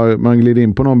om man glider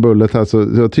in på någon bullet här, så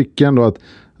jag tycker ändå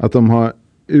att de har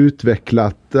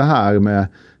utvecklat det här med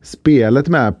spelet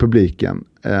med publiken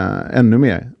ännu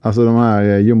mer. Alltså de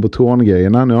här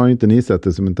jumbotron-grejerna, nu har ju inte ni sett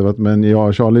det som inte varit, men jag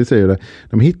och Charlie säger det.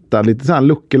 De hittar lite så här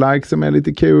lookalike som är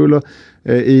lite kul, och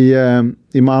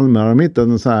i Malmö har de hittat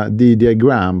en sån här DJ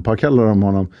Grandpa, kallar de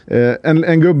honom.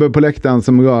 En gubbe på läktaren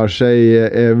som rör sig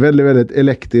väldigt, väldigt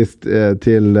elektriskt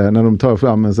till när de tar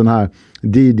fram en sån här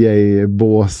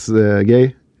DJ-bås-grej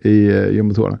i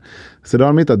jumbotronen. Så då har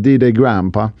de hittat DJ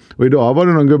Grandpa. Och idag var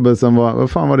det någon gubbe som var,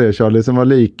 vad fan var det, Charlie, som var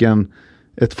liken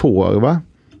ett får, va?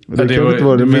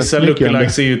 Vissa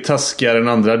lookalikes är ju taskigare än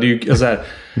andra. Det är ju så här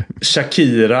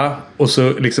Shakira, och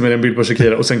så liksom är det en bild på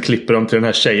Shakira och sen klipper de till den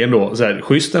här tjejen då. Så här,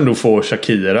 schysst ändå få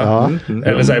Shakira.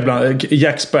 Eller så här, ibland,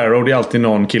 Jack Sparrow, det är alltid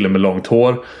någon kille med långt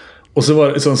hår. Och så var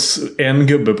det en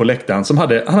gubbe på läktaren som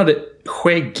hade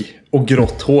skägg och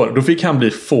grått hår. Då fick han bli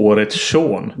fåret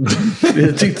Sean.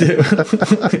 Jag tyckte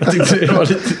det var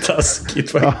lite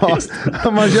taskigt faktiskt.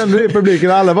 Ja, man kände det i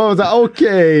publiken. Alla var så här,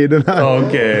 okej.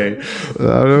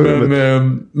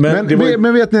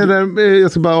 Men vet ni,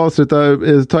 jag ska bara avsluta,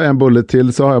 ta en bullet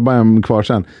till så har jag bara en kvar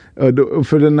sen.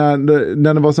 För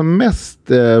när det var som mest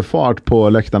fart på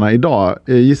läktarna idag,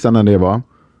 gissa när det var.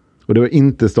 Och det var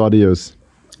inte Stadljus.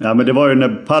 Ja, men det var ju när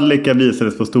Palicka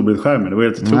visades på storbildsskärmen. Det var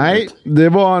helt otroligt. Nej, det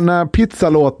var när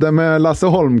pizzalåten med Lasse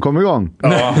Holm kom igång.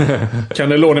 Ja,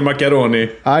 Cannelloni Macaroni.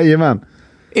 Jajamän.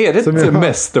 Är det inte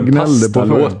mest en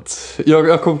pastalåt?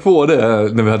 Jag kom på det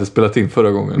när vi hade spelat in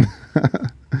förra gången.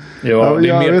 Ja, det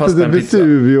är mer pasta än pizza.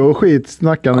 Vesuvio och skit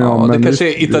snackar ni om. Det kanske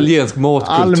är italiensk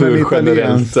matkultur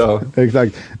generellt. Ja.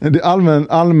 Exakt.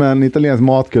 Allmän italiensk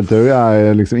matkultur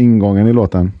är liksom ingången i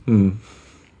låten.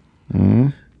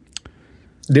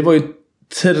 Det var ju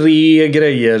 3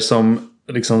 grejer som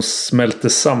liksom smälte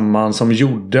samman som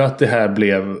gjorde att det här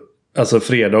blev, alltså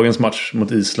fredagens match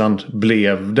mot Island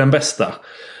blev den bästa.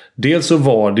 Dels så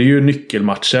var det ju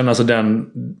nyckelmatchen, alltså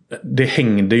det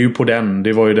hängde ju på den.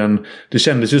 Det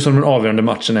kändes ju som den avgörande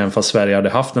matchen även fast Sverige hade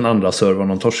haft den andra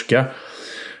servern och torska.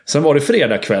 Sen var det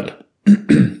fredag kväll.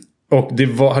 Och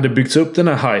det hade byggts upp den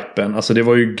här hypen. Alltså det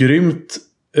var ju grymt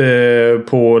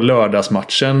på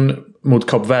lördagsmatchen mot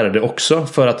Kap Verde också,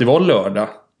 för att det var lördag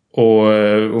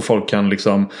och folk kan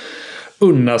liksom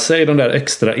unna sig de där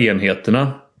extra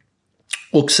enheterna.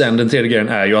 Och sen den tredje grejen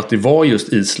är ju att det var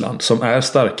just Island som är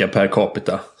starka per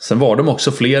capita. Sen var de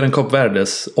också fler än Kap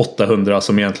Verdes 800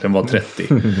 som egentligen var 30.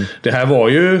 Det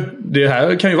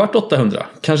här kan ju varit 800,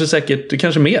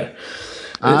 kanske mer.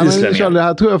 Men Charlie, det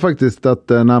här tror jag faktiskt att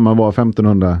närmare var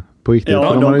 1500 på riktigt.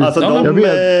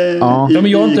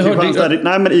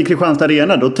 I Kristianstad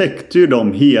Arena då täckte ju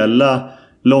de hela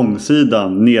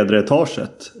långsidan, nedre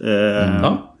etaget.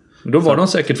 Då var de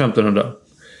säkert 1500.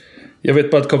 Jag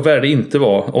vet bara att Kap Verde inte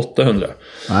var 800.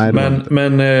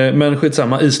 Men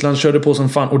skitsamma, Island körde på som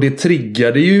fan och det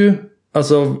triggade ju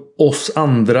alltså oss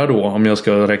andra då, om jag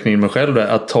ska räkna in mig själv där,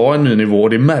 att ta en ny nivå. Och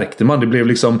det märkte man, det blev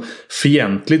liksom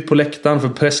fientligt på läktaren. För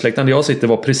pressläktaren där jag sitter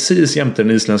var precis jämte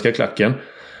den isländska klacken.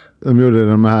 De gjorde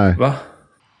de här. Va?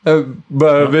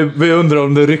 Vi undrar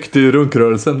om det ryckte i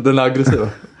runkrörelsen, den aggressiva.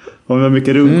 Och det var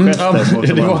mycket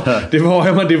runkgester.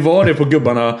 Det var det på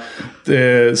gubbarna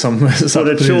som satt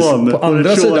på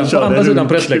andra sidan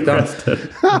pressläktaren.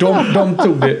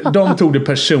 De tog det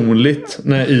personligt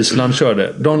när Island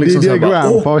körde. De liksom DJ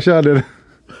Grandpa körde det.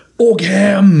 Åk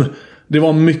hem! Det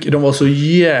var mycket, de var så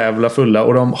jävla fulla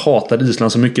och de hatade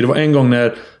Island så mycket. Det var en gång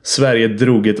när Sverige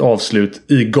drog ett avslut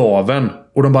i gaven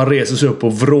och de bara reser sig upp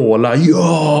och vråla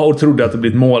och trodde att det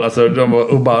blev ett mål. Alltså de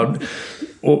var och bara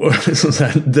och liksom så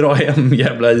här, dra hem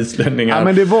jävla islänningar. Ja,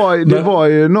 men det var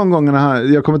ju någon gång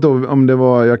här, jag kommer inte ihåg om det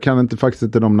var, jag kan inte faktiskt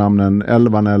inte de namnen,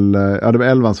 Elvan eller, det var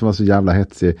Elvan som var så jävla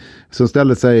hetsig. Så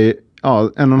ställde sig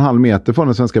 1,5 meter från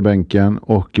den svenska bänken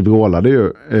och vrålade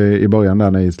ju i början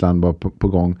där när Island var på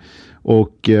gång.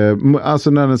 Och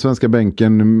alltså när den svenska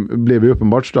bänken blev ju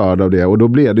uppenbart störd av det. Och då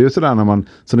blev det ju sådär när man,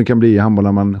 som det kan bli i handboll,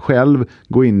 när man själv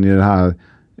går in i det här,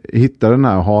 hittar den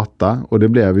här och hata. Och det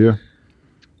blev ju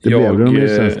de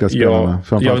svenska spelarna.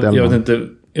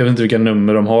 Jag vet inte vilka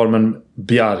nummer de har, men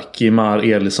Bjarki Mar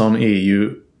Elisson är ju,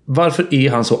 varför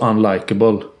är han så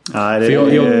unlikable?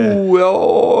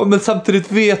 Men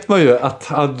samtidigt vet man ju att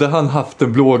hade han haft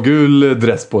en blågul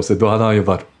dress på sig, då hade han ju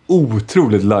varit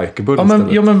otroligt likeable.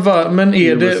 Men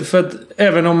är det för att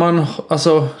även om man,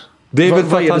 alltså, det är väl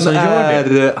för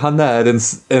att han är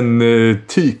en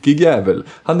tykig jävel.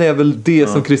 Han är väl det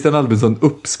som Christian Albinsson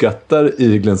uppskattar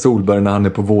i Glenn Solberg när han är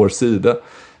på vår sida.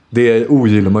 Det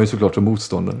ogillar man ju såklart som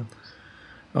motståndare.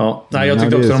 Ja, nej, jag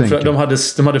tyckte också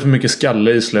de hade för mycket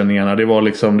skalle, islänningarna. Det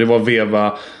var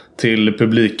veva till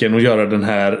publiken och göra den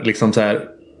här liksom så här,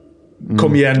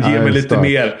 kom igen, ge mig lite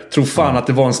mer. Tro fan att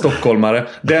det var en stockholmare.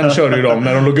 Den körde ju de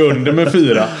när de låg under med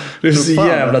 4. Det är så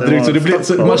jävla drygt. Så det blir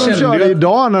så, man kände ju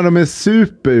idag när de är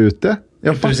super ute.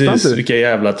 Jag precis, fattar inte. Vilka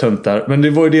jävla töntar. Men det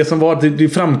var ju det som var, det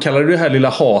framkallade det här lilla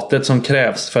hatet som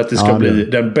krävs för att det ska bli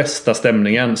den bästa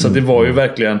stämningen. Så det var ju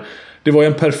verkligen, det var ju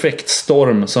en perfekt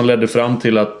storm som ledde fram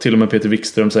till att till och med Peter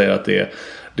Wikström säger att det är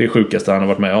det sjukaste han har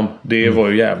varit med om. Det var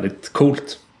ju jävligt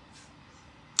coolt.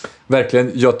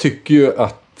 Verkligen, jag tycker ju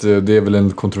att det är väl en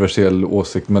kontroversiell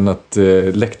åsikt, men att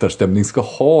läktarstämning ska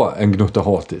ha en gnutta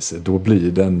hat i sig, då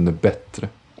blir den bättre.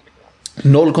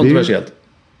 Noll kontroversiellt.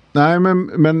 Nej,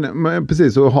 men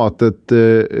precis, och hatet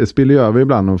spiller över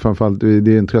ibland, och framförallt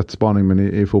det är en trött spaning men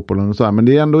i fotbollen och så här. Men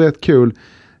det är ändå rätt kul.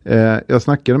 Jag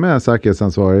snackade med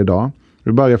säkerhetsansvarig idag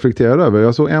Vi bara reflekterar över.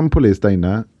 Jag såg en polis där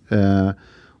inne.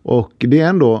 Och det är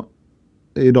ändå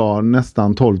idag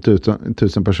nästan 12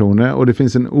 000 personer. Och det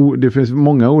finns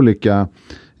många olika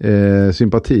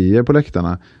sympatier på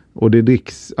läktarna. Och det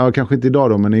dricks, kanske inte idag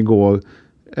då, men igår,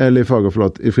 eller i förrgår,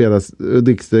 förlåt, i fredags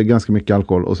dricks det ganska mycket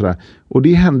alkohol och sådär. Och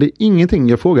det hände ingenting.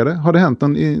 Jag frågade, har det hänt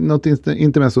något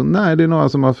inte med så? Nej, det är några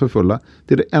som var för fulla.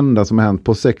 Det är det enda som har hänt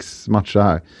på 6 matcher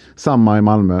här. Samma i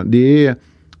Malmö. Det är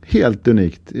helt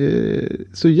unikt.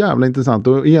 Så jävla intressant.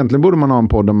 Och egentligen borde man ha en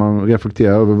podd där man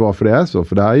reflekterar över varför det är så.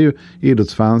 För det är ju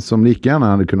idrottsfans som lika gärna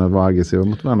hade kunnat vara aggressiva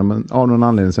mot varandra. Men av någon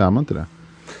anledning så är man inte det.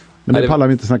 Men det pallar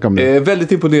vi inte snacka om det.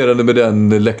 Väldigt imponerande med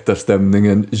den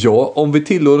läktarstämningen. Ja, om vi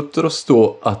tillåter oss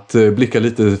då att blicka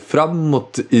lite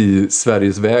framåt i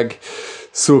Sveriges väg,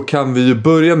 så kan vi ju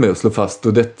börja med att slå fast,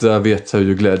 och detta vet jag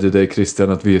ju glädjer dig Christian,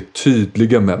 att vi är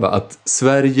tydliga med att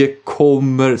Sverige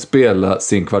kommer spela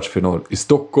sin kvartsfinal i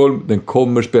Stockholm. Den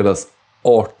kommer spelas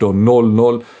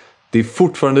 18:00. Det är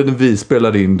fortfarande när vi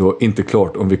spelar in då inte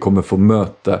klart om vi kommer få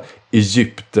möta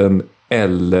Egypten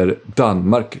eller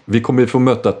Danmark. Vi kommer få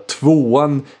möta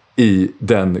 2:an i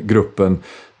den gruppen.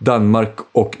 Danmark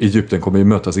och Egypten kommer ju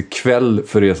mötas ikväll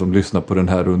för er som lyssnar på den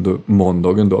här under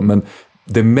måndagen då. Men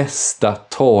det mesta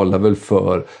talar väl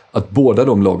för att båda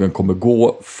de lagen kommer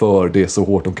gå för det så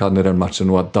hårt de kan i den matchen,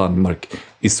 och att Danmark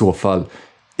i så fall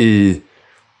i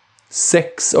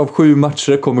 6 av 7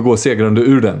 matcher kommer gå segrande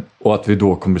ur den, och att vi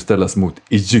då kommer ställas mot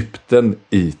Egypten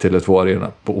i Tele2 Arena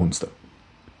på onsdag.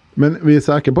 Men vi är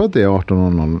säkra på att det är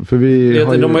 18:00. För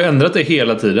de har ju ändrat det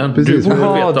hela tiden. Precis. Det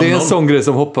är en sån grej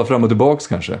som hoppar fram och tillbaks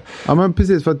kanske. Ja, men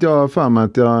precis, för att jag har för mig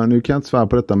att nu kan jag inte svara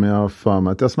på detta, men jag har för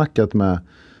mig att jag har snackat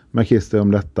med Christer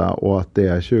om detta, och att det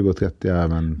är 20:30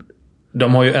 även.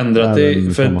 De har ju ändrat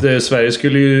det, för att Sverige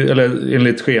skulle ju, eller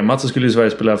enligt schemat så skulle ju Sverige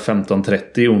spela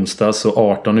 15:30 i onsdags och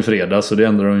 18 i fredags, så det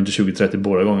ändrar de inte 20:30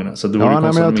 båda gångerna. Så det vore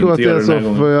men jag tror att det är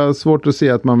så, för jag har svårt att se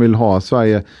att man vill ha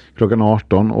Sverige klockan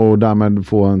 18 och därmed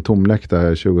få en tom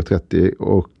läktare 20:30,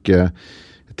 och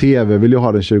TV vill ju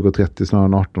ha den 20:30 snarare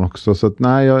än 18 också, så att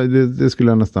nej, det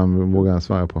skulle jag nästan våga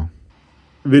svara på.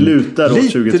 Vi lutar då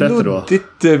 2030 då.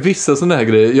 Lite vissa sådana här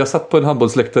grejer. Jag satt på en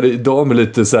handbollsläktare idag med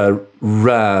lite så här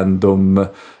random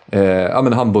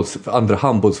andra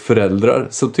handbollsföräldrar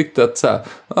som tyckte att så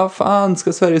här, fan,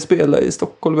 ska Sverige spela i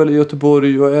Stockholm eller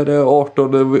Göteborg, och är det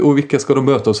 18 och vilka ska de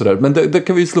möta och sådär. Men det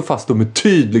kan vi slå fast då med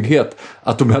tydlighet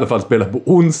att de i alla fall spelar på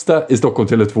onsdag i Stockholm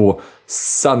Tele2,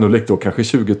 sannolikt då kanske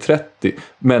 2030,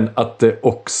 men att det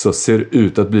också ser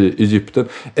ut att bli Egypten.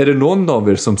 Är det någon av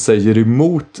er som säger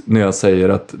emot när jag säger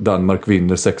att Danmark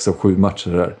vinner 6 av 7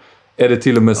 matcher här? Är det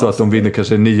till och med så att de vinner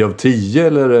kanske 9 av 10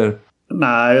 eller?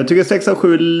 Nej, jag tycker 6 av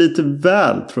 7 är lite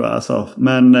väl, tror jag. Alltså.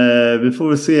 Men vi får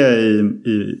väl se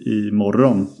i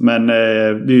morgon. Men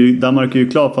Danmark är ju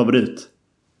klar favorit.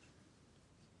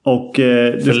 Och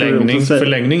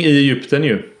förlängning i Egypten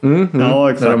ju. Ja,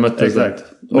 exakt. När de mötte exakt.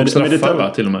 Och straffar, va,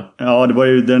 till och med. Ja, det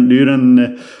är ju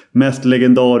den mest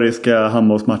legendariska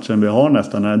handbollsmatchen vi har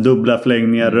nästan. Dubbla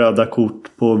förlängningar, röda kort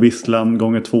på visslan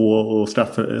gånger 2 och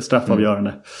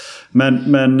straffavgörande.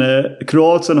 Men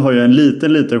Kroatien har ju en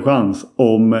liten chans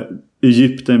om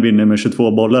Egypten vinner med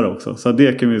 22 bollar också. Så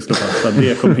det kan vi slå fast att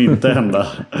det kommer inte hända.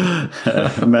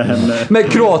 Men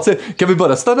Kroatien, kan vi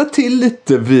bara stanna till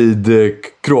lite vid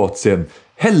Kroatien?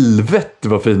 Helvete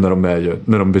vad fina de är ju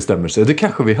när de bestämmer sig. Det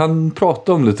kanske vi hann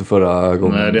prata om lite förra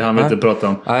gången. Nej, det hann vi inte prata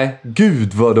om. Nej,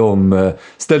 gud vad de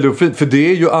ställde upp fint. För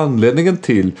det är ju anledningen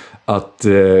till att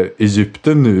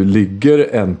Egypten nu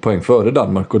ligger 1 poäng före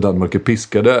Danmark, och Danmark är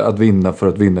piskade att vinna för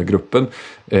att vinna gruppen.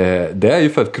 Det är ju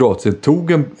för att Kroatien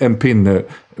tog en pinne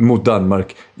mot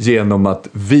Danmark genom att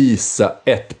visa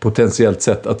ett potentiellt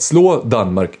sätt att slå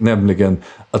Danmark, nämligen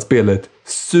att spela ett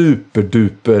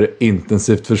superduper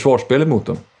intensivt försvarsspel emot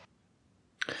dem.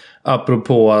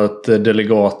 Apropå att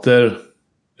delegater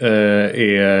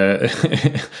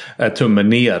är tummen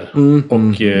ner och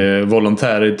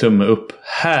volontärer tumme upp.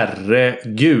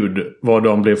 Herregud vad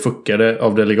de blev fuckade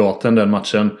av delegaten den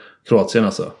matchen. Kroatien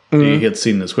alltså. Det är helt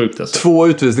sinnessjukt alltså. 2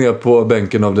 utvisningar på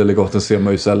bänken av delegaten ser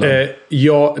man ju sällan.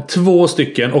 Ja, 2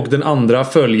 stycken, och den andra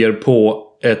följer på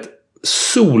ett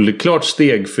solklart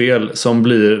stegfel som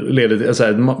leder till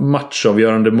ett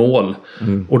matchavgörande mål.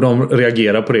 Och de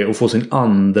reagerar på det och får sin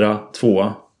andra 2.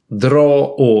 Dra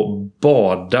och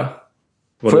bada.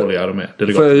 Vad dåliga de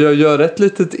är. Får jag göra ett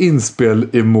litet inspel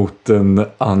emot den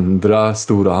andra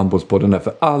stora handbollspodden här?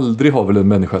 För aldrig har väl en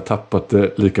människa tappat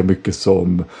det lika mycket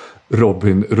som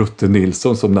Robin Rutte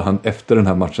Nilsson, som när han efter den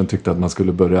här matchen tyckte att man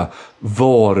skulle börja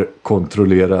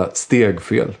kontrollera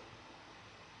stegfel.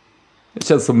 Det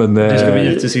känns som en... Det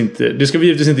ska vi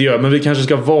givetvis inte göra, men vi kanske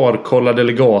ska varkolla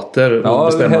delegater och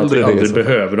bestämma att vi aldrig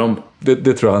behöver dem. Det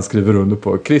tror jag han skriver under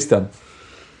på. Christian?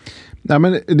 Nej,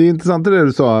 men det är intressant det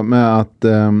du sa med att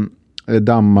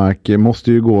Danmark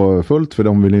måste ju gå fullt, för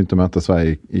de vill ju inte möta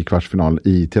Sverige i kvartsfinal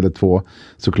i Tele2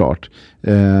 såklart.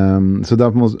 Så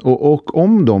därför måste, och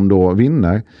om de då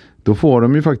vinner, då får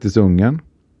de ju faktiskt Ungern,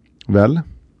 väl?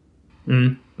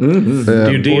 Det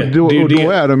är ju det. Och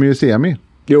då är de ju semi.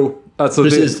 Jo, alltså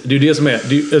precis. Det är ju det som är.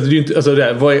 Det är inte, alltså det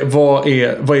här,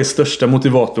 vad är största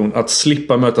motivatorn? Att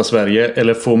slippa möta Sverige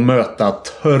eller få möta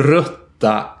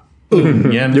trötta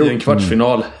Ungern i en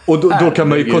kvartsfinal? Och då kan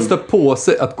man ju kosta på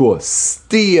sig att gå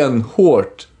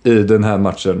stenhårt i den här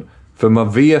matchen. För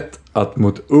man vet att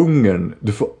mot Ungern,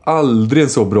 du får aldrig en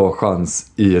så bra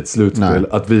chans i ett slutspel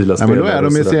att vila spelare. Men då är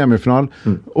de i semifinal.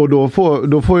 Och då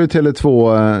får ju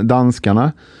Tele2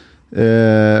 danskarna.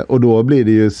 Och då blir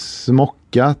det ju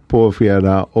smockat på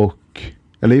fredag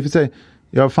eller i och för sig,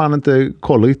 jag har fan inte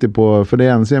koll riktigt på, för det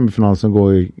är en semifinal som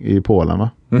går i Polen, va?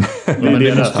 Men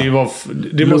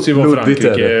det måste ju vara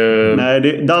Frankrike.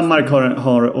 Nej, Danmark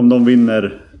har om de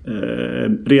vinner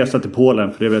resa till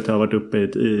Polen, för det vet jag har varit uppe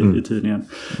i tidningen.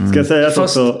 Ska jag säga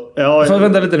också...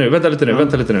 Vänta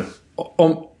lite nu.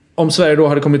 Om Sverige då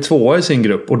hade kommit tvåa i sin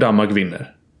grupp och Danmark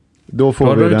vinner, då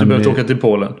hade de inte behövt åka till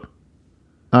Polen.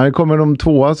 Nej, kommer de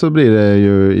tvåa så blir det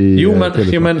ju i... Jo,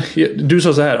 men du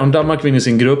sa så här, om Danmark vinner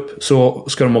sin grupp så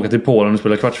ska de åka till Polen och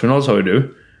spela kvartsfinal, sa ju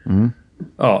du.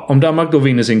 Ja, om Danmark då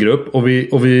vinner sin grupp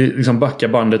och vi liksom backar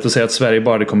bandet och säger att Sverige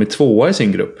bara hade kommit tvåa i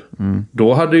sin grupp,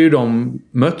 då hade ju de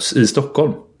mötts i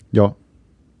Stockholm. Ja.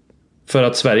 För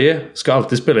att Sverige ska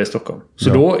alltid spela i Stockholm.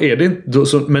 Så då är det inte...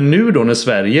 Men nu då när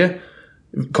Sverige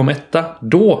kom etta,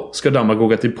 då ska Danmark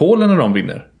åka till Polen när de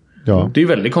vinner. Ja. Det är ju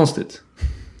väldigt konstigt.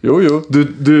 Jo.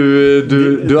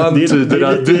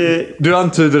 Du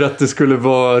antyder att det skulle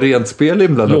vara rent spel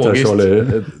inblandat här,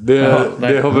 Charlie.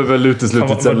 Det har vi väl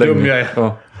uteslutit sedan länge. Vad dum jag är.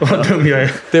 Ja. Vad dum jag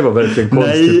är. Det var verkligen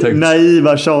konstigt tänkt.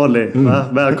 Naiva Charlie.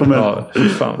 Välkommen.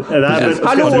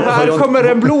 Hallå, här kommer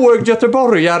en blåögd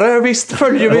göteborgare. Visst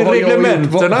följer vi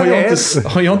reglementerna.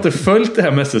 Har jag inte följt det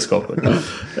här mästerskapet?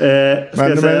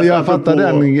 Men jag fattar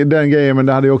den grejen, men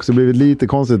det hade ju också blivit lite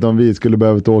konstigt om vi skulle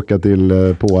behövt åka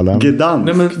till Polen.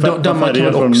 Nej, men Danmark kan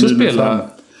väl också spela...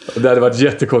 Det hade varit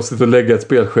jättekonstigt att lägga ett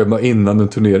spelschema innan en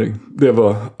turnering. Det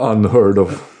var unheard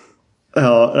of.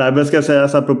 Ja, men ska jag säga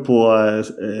så apropå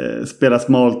spela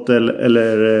smalt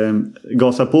eller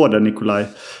gasa på den, Nikolaj.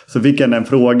 Så fick jag den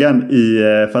frågan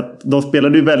för att de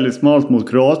spelade ju väldigt smalt mot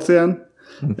Kroatien.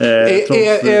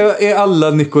 Är alla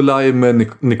Nikolaj med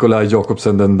Nikolaj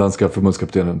Jakobsen den danska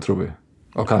förbundskaptenen, tror vi?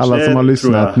 Alla som har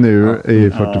lyssnat nu i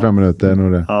 45 minuter är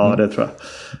nog det. Ja, det tror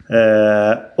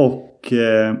jag.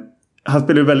 Han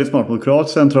spelade ju väldigt smart mot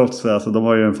Kroatien, trots alltså de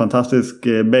har ju en fantastisk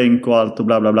bänk och allt och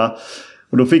bla bla bla.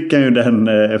 Och då fick han ju den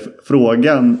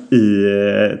frågan i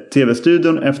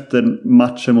tv-studion efter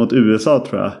matchen mot USA,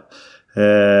 tror jag.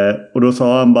 Och då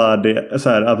sa han bara det så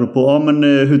här, apropå, men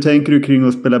hur tänker du kring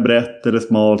att spela brett eller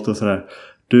smalt och sådär?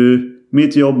 Du,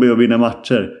 mitt jobb är att vinna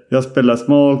matcher. Jag spelar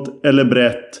smalt eller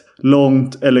brett,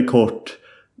 långt eller kort.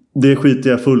 Det skiter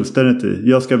jag fullständigt i.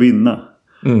 Jag ska vinna.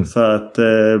 Så att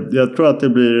jag tror att det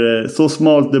blir så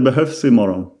smalt det behövs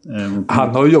imorgon. Han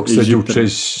har ju också gjort sig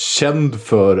känd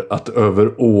för att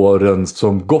över åren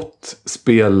som gått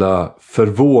spela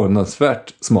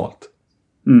förvånansvärt smalt.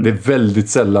 Det är väldigt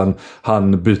sällan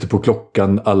han byter på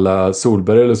klockan alla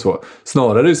Solberg eller så.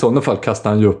 Snarare i sådana fall kastar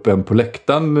han ju upp en på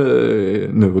läktaren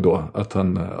nu och då. Att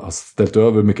han har ställt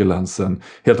över Mikkel Hansen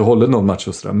helt och hållet någon match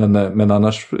och sådär. Men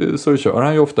annars så kör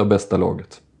han ju ofta bästa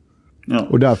laget. Ja.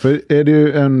 Och därför är det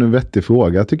ju en vettig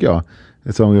fråga, tycker jag,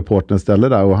 som reportern ställer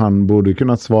där, och han borde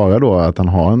kunna svara då att han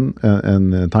har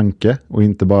en tanke och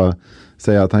inte bara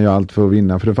säga att han gör allt för att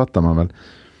vinna, för det fattar man väl.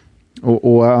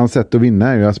 Och hans sätt att vinna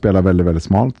är ju att spela väldigt, väldigt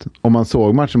smalt. Om man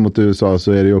såg matchen mot USA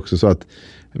så är det ju också så att,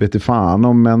 vet du fan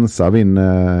om Mensa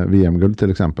vinner VM-guld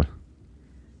till exempel.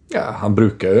 Ja,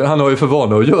 han har ju för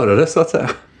vana att göra det, så att säga.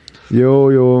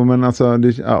 Jo, men alltså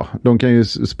de kan ju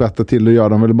spätta till och göra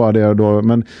dem väl bara det då.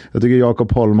 Men jag tycker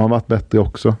Jakob Holm har varit bättre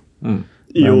också.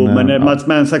 Men Mats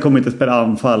Mensa kommer inte spela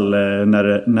anfall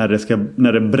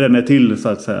när det bränner till, så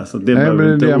att säga. Så det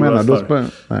behöver inte oroas för.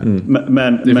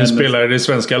 Det finns spelare i det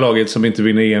svenska laget som inte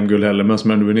vinner EM-guld heller, men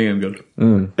som ändå vinner EM-guld.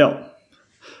 Ja,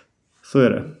 så är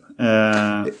det.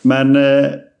 Men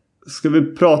ska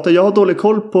vi prata? Jag har dålig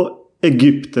koll på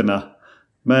Egypterna.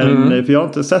 Men för jag har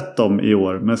inte sett dem i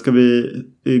år. Men ska vi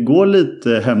gå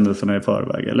lite händelserna i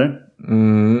förväg, eller?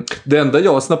 Det enda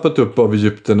jag har snappat upp av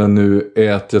Egypterna nu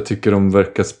är att jag tycker de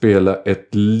verkar spela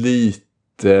ett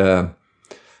lite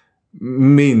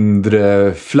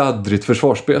mindre fladdrigt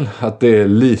försvarsspel. Att det är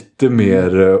lite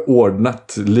mer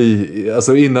ordnat.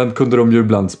 Alltså innan kunde de ju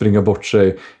ibland springa bort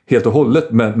sig helt och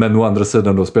hållet. Men å andra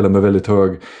sidan då spela med väldigt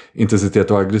hög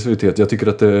intensitet och aggressivitet. Jag tycker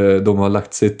att de har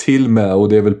lagt sig till med, och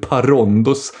det är väl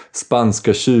Parondos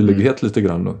spanska kylighet lite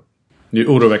grann då. Det är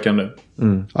oroväckande.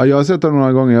 Ja, jag har sett dem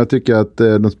några gånger. Jag tycker att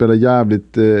de spelar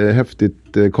jävligt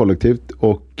häftigt kollektivt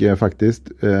och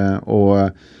faktiskt. Och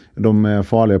de är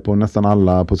farliga på nästan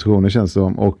alla positioner känns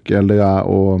som. Och Eldra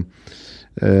och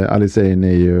Alisein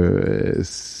är ju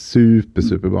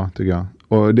superbra tycker jag.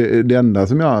 Och det enda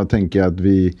som jag tänker att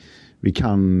vi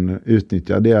kan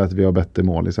utnyttja, det är att vi har bättre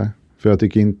målisar. För jag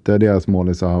tycker inte deras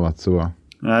målisar har varit så bra.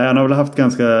 Nej, han har väl haft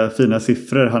ganska fina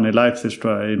siffror han i Leipzig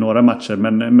tror jag, i några matcher.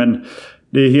 Men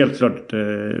det är helt klart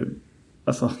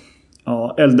alltså,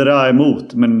 ja, Eldra är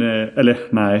emot. Men, eller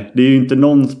nej, det är ju inte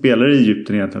någon spelare i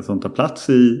Egypten egentligen som tar plats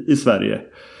i Sverige.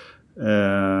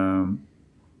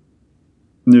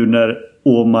 Nu när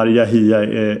Omar Yahia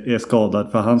är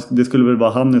skadad, för det skulle väl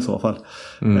vara han i så fall.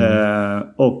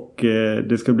 Och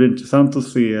det ska bli intressant att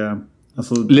se.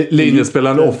 Alltså,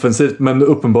 linjespelaren offensivt, men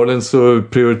uppenbarligen så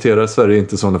prioriterar Sverige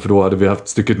inte sådana, för då hade vi haft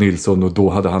stycket Nilsson och då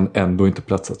hade han ändå inte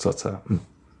platsat så att säga.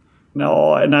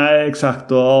 Ja, nej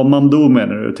exakt. Och Mamdou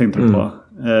menar du, tänkte du på.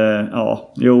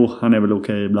 Ja, jo, han är väl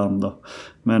okej ibland då.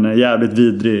 Men jävligt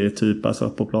vidrig typ alltså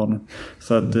på planen.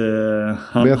 Så att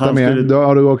han med. Då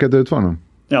har du åkat ut för honom?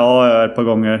 Ja, ett par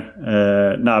gånger.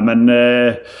 Nej men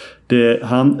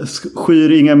han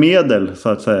skyr inga medel så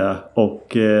att säga. Och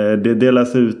det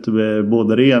delas ut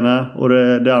både det ena och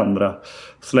det andra.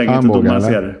 Så länge inte domaren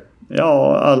ser det.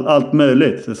 Ja, allt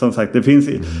möjligt. Som sagt, det finns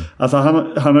alltså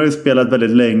han har ju spelat väldigt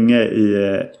länge i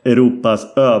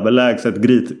Europas överlägset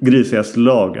grisigaste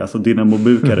lag, alltså Dinamo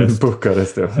Bukarest.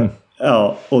 Bukarest, ja.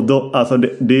 Ja, och då, alltså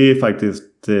det är faktiskt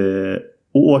att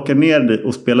åka ner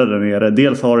och spela där nere.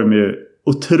 Dels har de ju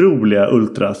otroliga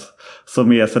ultras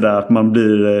som är sådär att man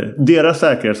blir deras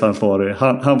säkerhetsansvarig.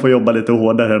 Han får jobba lite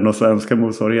hårdare än de svenska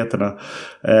motsvarigheterna.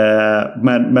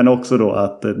 Men också då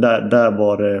att där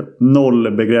var det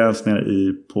 0 begränsningar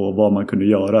på vad man kunde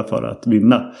göra för att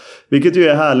vinna. Vilket ju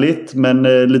är härligt, men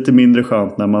lite mindre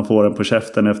skönt när man får den på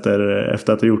käften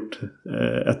efter att ha gjort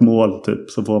ett mål typ.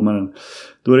 Så får man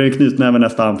då är det en knutnäve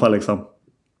nästa anfall liksom.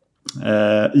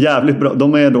 Jävligt bra.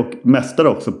 De är dock mästare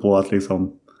också på att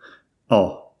liksom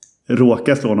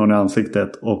råka slå någon i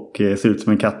ansiktet och se ut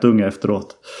som en kattunge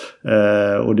efteråt.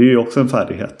 Och det är ju också en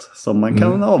färdighet som man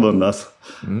kan avundas.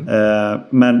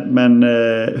 Men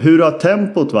hur har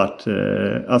tempot varit?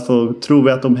 Alltså, tror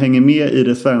vi att de hänger med i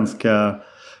det svenska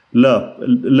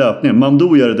löpningen?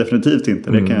 Mamdou gör det definitivt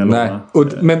inte, det kan jag lova.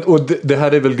 Nej. Och det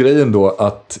här är väl grejen då,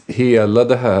 att hela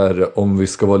det här, om vi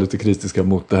ska vara lite kritiska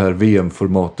mot det här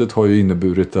VM-formatet, har ju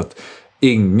inneburit att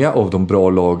inga av de bra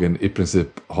lagen i princip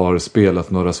har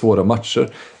spelat några svåra matcher.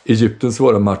 Egyptens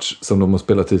svåra match som de har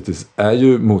spelat hittills är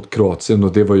ju mot Kroatien,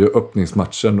 och det var ju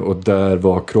öppningsmatchen, och där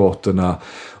var kroaterna,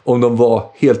 om de var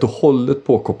helt och hållet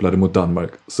påkopplade mot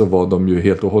Danmark, så var de ju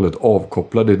helt och hållet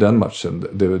avkopplade i den matchen.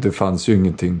 Det fanns ju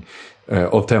ingenting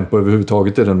av tempo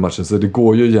överhuvudtaget i den matchen, så det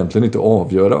går ju egentligen inte att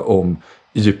avgöra om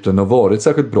Egypten har varit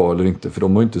särskilt bra eller inte, för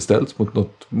de har ju inte ställts mot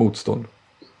något motstånd.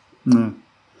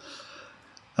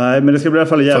 Nej, men det ska bli i alla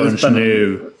fall jävligt spännande.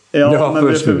 Nu. Ja,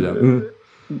 först nu.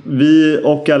 Vi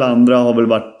och alla andra har väl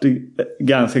varit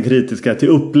ganska kritiska till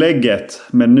upplägget.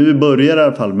 Men nu börjar det i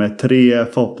alla fall med 3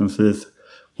 förhoppningsvis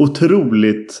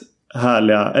otroligt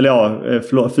härliga,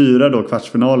 eller 4 då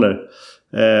kvartsfinaler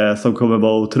som kommer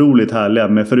vara otroligt härliga.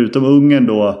 Men förutom Ungern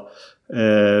då,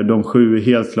 de 7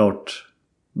 helt klart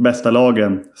bästa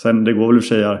lagen. Sen det går väl i och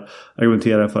för sig att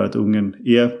argumentera för att Ungern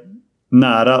är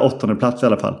nära 8:e plats i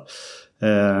alla fall.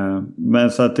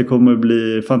 Men så att det kommer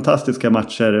bli fantastiska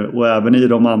matcher, och även i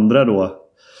de andra då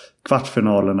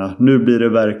kvartsfinalerna. Nu blir det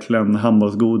verkligen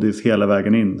handbollsgodis hela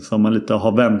vägen in, som man lite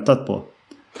har väntat på.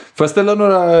 Får jag ställa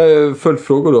några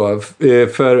följdfrågor då?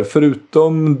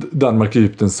 Förutom Danmark och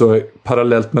Egypten, så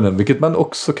parallellt med den, vilket man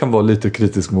också kan vara lite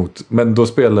kritisk mot, men då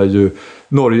spelar ju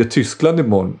Norge-Tyskland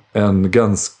imorgon en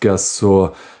ganska så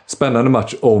spännande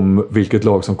match om vilket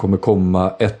lag som kommer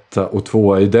komma 1 och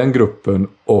 2 i den gruppen,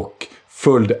 och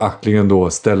följaktligen då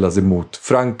ställas emot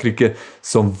Frankrike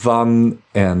som vann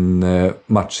en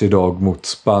match idag mot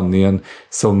Spanien,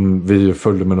 som vi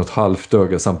följde med något halvt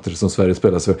öga samtidigt som Sverige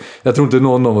spelar. Så jag tror inte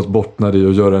någon av oss bottnade i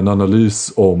att göra en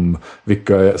analys om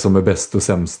vilka som är bäst och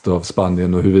sämst av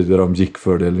Spanien och huruvida de gick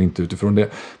för det eller inte utifrån det.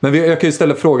 Men jag kan ju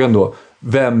ställa frågan då,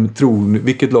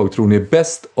 vilket lag tror ni är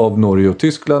bäst av Norge och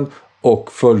Tyskland?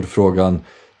 Och följdfrågan,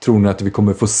 tror ni att vi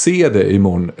kommer få se det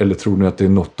imorgon, eller tror ni att det är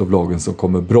något av lagen som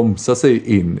kommer bromsa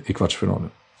sig in i kvartsfinalen?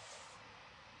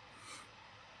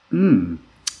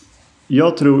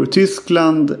 Jag tror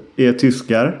Tyskland är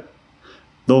tyskar.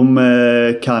 De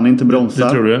kan inte bromsa.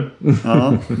 Det tror du?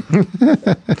 Ja.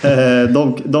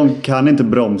 De kan inte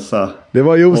bromsa. Det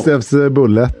var Josefs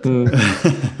bullet.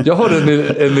 Jag har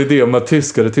en idé om att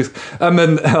tyskar.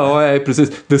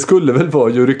 Precis. Det skulle väl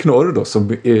vara Juri Knorr då,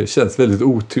 som känns väldigt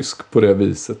otysk på det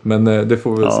viset. Men det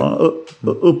får vi se.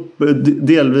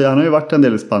 Han har ju varit en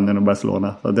del i Spanien och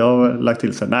Barcelona. Så det har lagt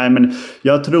till sig. Nej, men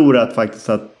jag tror att faktiskt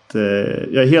att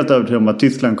jag är helt övertygad om att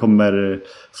Tyskland kommer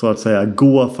så att säga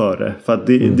gå före. För att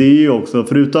det är ju också,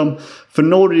 förutom för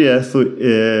Norge så,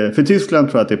 för Tyskland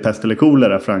tror jag att det är pest eller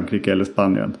kolera, Frankrike eller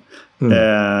Spanien.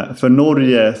 För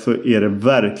Norge så är det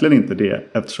verkligen inte det,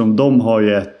 eftersom de har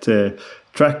ju ett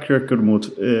track record mot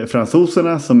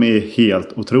fransoserna som är helt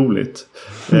otroligt.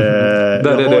 Där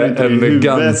är det en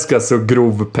ganska så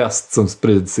grov pest som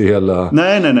sprids i hela...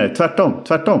 Nej,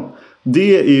 tvärtom.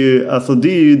 Det är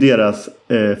ju deras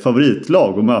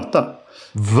favoritlag att möta.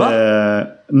 Va?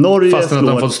 Norge fastän att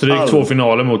de fått stryk 2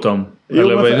 finaler mot dem.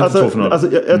 Eller vad är det 2 finaler?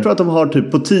 Jag tror att de har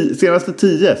typ på senaste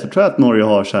 10 så tror jag att Norge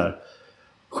har så här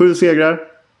 7 segrar.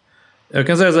 Jag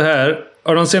kan säga så här.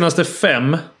 Av de senaste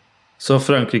 5 så har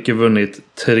Frankrike vunnit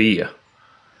 3.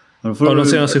 Av de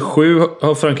senaste 7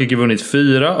 har Frankrike vunnit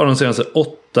 4. Av de senaste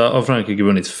 8 har Frankrike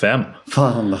vunnit 5.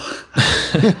 Fan då.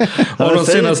 Av de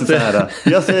senaste...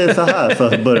 Jag säger så här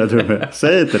så börjar du med.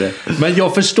 Säg inte det. Men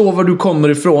jag förstår var du kommer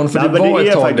ifrån. För det var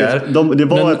ett tag faktiskt, där. Det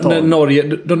var ett tag. När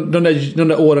Norge, de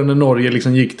där åren när Norge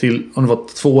liksom gick till, om det var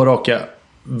 2 raka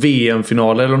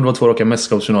VM-finaler eller om det var 2 raka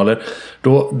mästerskapsfinaler.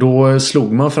 Då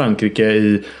slog man Frankrike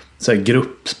i så här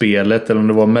gruppspelet eller om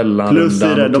det var mellanrundan. Plus i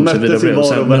det, de möttes ju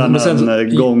var och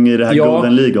varannan gång i det här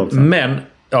Golden League också. Men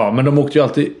de åkte ju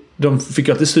alltid, de fick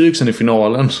ju alltid stryk sen i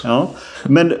finalen. Ja,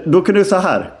 men då kan du så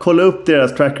här kolla upp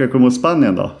deras track record mot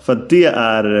Spanien då. För att det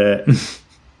är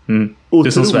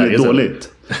otroligt dåligt.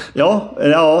 Ja,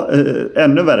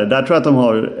 ännu värre. Där tror jag att de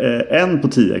har 1 på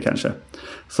 10 kanske.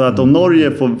 Så att om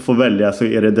Norge får välja så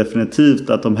är det definitivt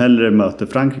att de hellre möter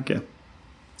Frankrike.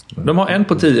 De har 1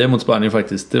 på 10 mot Spanien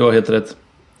faktiskt. Det var helt rätt.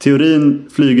 Teorin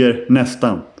flyger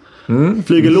nästan.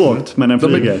 Flyger lågt, men den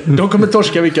flyger. De kommer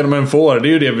torska vilka de än får. Det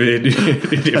är ju det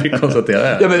vi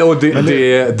konstaterar. Ja, men, och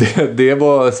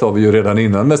det sa vi ju redan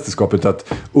innan mästerskapet,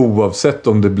 att oavsett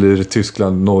om det blir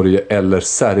Tyskland, Norge eller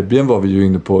Serbien var vi ju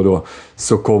inne på då,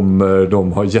 så kommer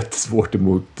de ha jättesvårt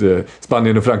emot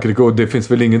Spanien och Frankrike. Och det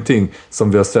finns väl ingenting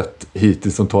som vi har sett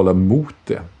hittills som talar mot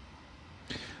det.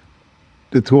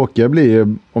 Det tråkiga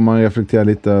blir, om man reflekterar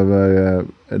lite över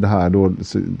det här då,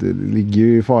 så det ligger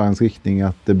ju i farans riktning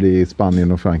att det blir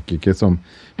Spanien och Frankrike som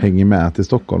hänger med till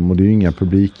Stockholm, och det är ju inga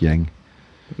publikgäng.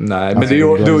 Nej, men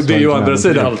det är ju andra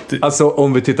sidan. Alltså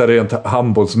om vi tittar rent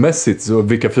handbollsmässigt, så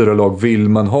vilka 4 lag vill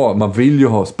man ha? Man vill ju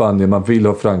ha Spanien, man vill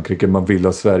ha Frankrike, man vill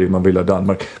ha Sverige, man vill ha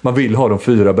Danmark. Man vill ha de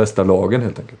 4 bästa lagen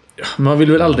helt enkelt. Man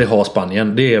vill väl aldrig ha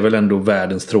Spanien. Det är väl ändå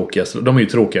världens tråkigaste. De är ju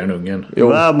tråkigare än Ungern.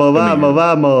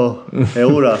 Vamos.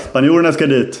 Jodå, spanjorerna ska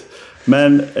dit.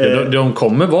 Men de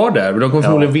kommer vara där. De kommer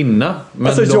förmodligen vinna. Men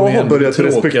alltså, de är det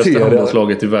tråkigaste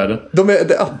handbollslaget i världen. De är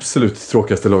det absolut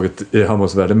tråkigaste laget i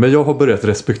handbollsvärlden. Men jag har börjat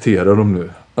respektera dem nu.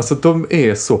 Alltså de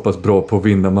är så pass bra på att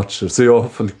vinna matcher. Så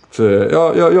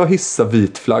jag hissar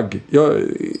vit flagg.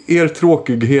 Er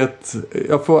tråkighet,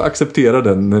 jag får acceptera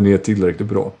den när ni är tillräckligt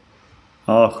bra.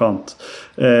 Ja, skönt.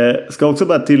 Ska också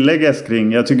bara tilläggas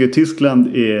kring, jag tycker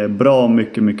Tyskland är bra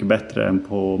mycket, mycket bättre än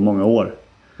på många år.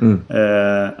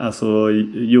 Alltså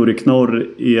Juri Knorr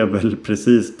är väl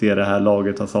precis det här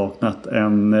laget har saknat.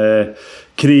 En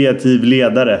kreativ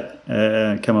ledare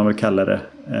kan man väl kalla det.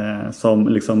 Som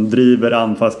liksom driver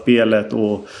anfallsspelet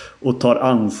och tar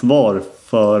ansvar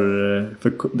för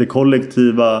det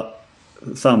kollektiva,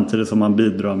 samtidigt som man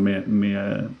bidrar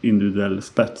med individuell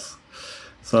spets.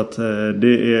 Så att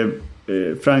det är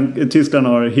Tyskland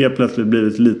har helt plötsligt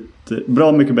blivit lite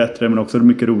bra mycket bättre, men också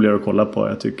mycket roligare att kolla på.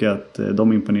 Jag tycker att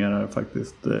de imponerar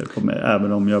faktiskt på mig,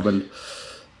 även om jag väl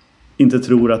inte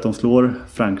tror att de slår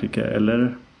Frankrike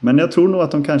men jag tror nog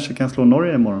att de kanske kan slå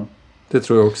Norge imorgon. Det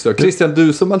tror jag också. Christian,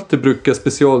 du som alltid brukar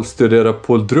specialstudera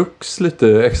Paul Drux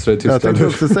lite extra i Tyskland.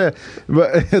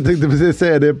 Jag tänkte precis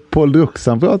säga det Paul Drux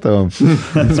han pratar om.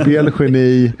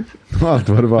 Spelgeni och allt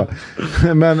vad det var.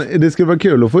 Men det skulle vara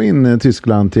kul att få in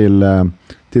Tyskland till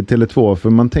Tele2, för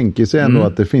man tänker sig ändå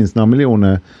att det finns några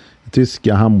miljoner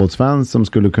tyska handbollsfans som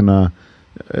skulle kunna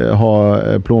ha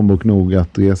plånbok nog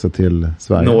att resa till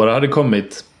Sverige. Några hade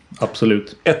kommit.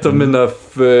 Absolut. Ett av mina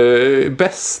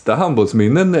bästa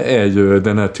handbollsminnen är ju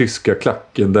den här tyska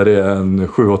klacken där det är en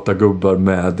 7-8 gubbar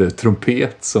med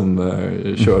trumpet som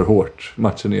kör hårt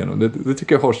matchen igenom. Det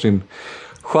tycker jag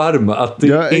charm. Att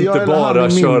det inte bara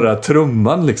köra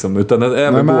trumman liksom, utan att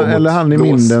även gå mot eller han i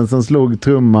minden som slog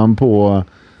trumman på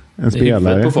en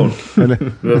spelare. På folk. Eller?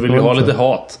 Jag vill ju ha lite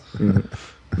hat.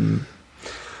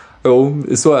 Jo,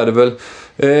 så är det väl.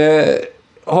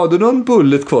 Har du någon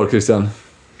bullet kvar, Christian?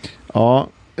 Ja,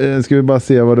 ska vi bara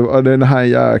se vad det var. Den här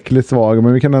är jäkligt svag,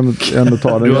 men vi kan ändå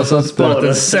ta den. Du har så sparat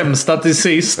den sämsta till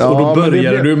sist, och då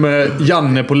började du med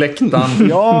Janne på läktaren.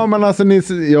 Ja, men alltså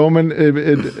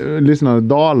lyssnarna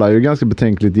dalar ju ganska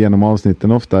betänkligt genom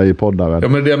avsnitten ofta i poddar. Ja,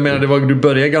 men jag menar, du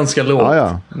börjar ganska lågt.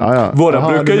 Ja.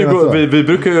 Vi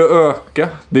brukar ju öka.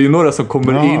 Det är ju några som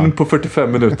kommer in på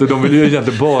 45 minuter. De vill ju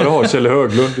egentligen bara ha Kjell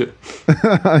Höglund.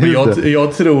 Men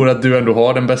jag tror att du ändå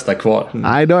har den bästa kvar.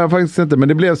 Nej, det har jag faktiskt inte. Men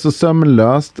det blev så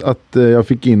sömlöst att jag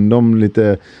fick in dem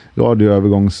lite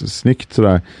radioövergångssnyggt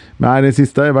sådär. Men nej, den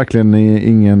sista är verkligen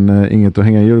inget att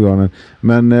hänga i julgranen.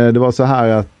 Men det var så här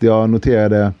att jag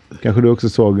noterade, kanske du också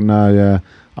såg, när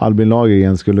Albin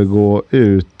Lagergren skulle gå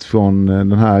ut från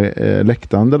den här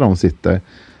läktaren där de sitter.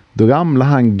 Då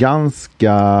ramlade han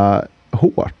ganska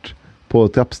hårt på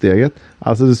trappsteget.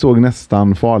 Alltså det såg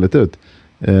nästan farligt ut.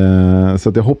 Så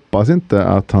att jag hoppas inte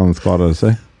att han skadade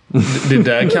sig. Det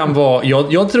där kan vara...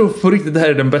 Jag tror på riktigt det här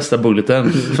är den bästa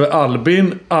bulleten. För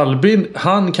Albin,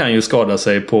 han kan ju skada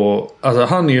sig på... Alltså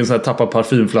han är ju en sån här tappa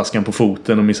parfymflaskan på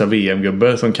foten och missa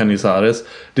VM-gubbe som Canizares.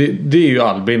 Det är ju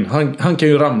Albin. Han kan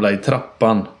ju ramla i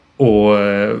trappan och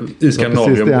i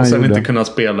Skandinavien och sen inte kunna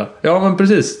spela. Ja, men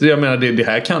precis. Jag menar,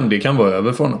 det kan vara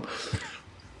över för honom.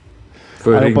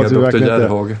 Får jag ringa Dr.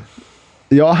 Järhage.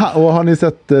 Ja, och har ni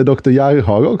sett Dr.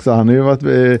 Järhage också? Han har ju varit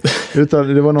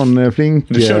det var någon flink...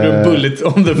 Du körde en bullet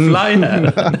on the fly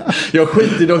här. Jag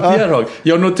skiter i Dr. Järhage.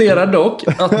 Jag noterar dock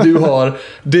att du har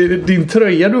din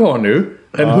tröja du har nu,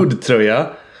 en hoodtröja.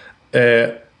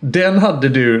 Den hade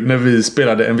du när vi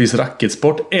spelade en viss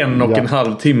racketsport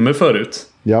 1,5 timme förut.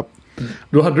 Ja.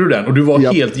 Då hade du den och du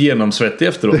var helt genomsvettig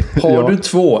efteråt. Har du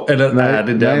 2 eller är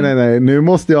det den? Nej. Nu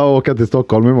måste jag åka till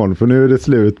Stockholm imorgon för nu är det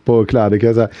slut på kläder, kan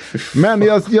jag säga. Men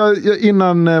jag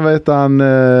innan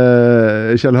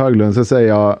Kjell Höglund så säger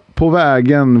jag, på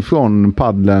vägen från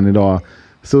paddeln idag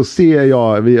så ser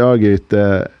jag vid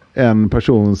Örgryte en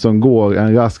person som går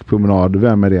en rask promenad.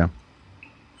 Vem är det?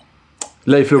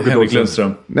 Leif Henrik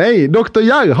Lundström. Nej, Dr.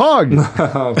 Järhag!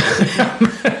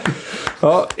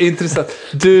 Ja, intressant.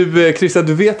 Du, Christian,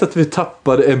 du vet att vi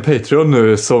tappade en Patreon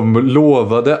nu som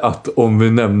lovade att om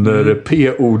vi nämner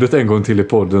P-ordet en gång till i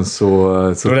podden så...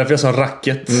 Det var därför jag sa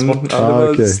racket. Ja,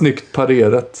 det var snyggt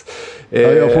parerat.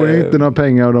 Jag får ju inte några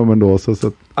pengar av dem ändå. Så.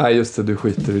 Nej, just det, du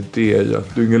skiter i det. Ja.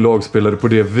 Du är ingen lagspelare på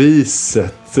det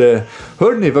viset.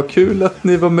 Hörrni, vad kul att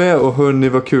ni var med och hörni,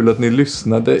 vad kul att ni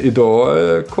lyssnade. Idag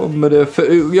kommer det...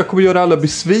 jag kommer göra alla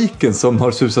besviken som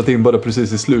har susat in bara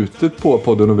precis i slutet på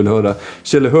podden och vill höra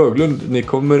Kjell Höglund. Ni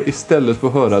kommer istället få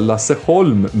höra Lasse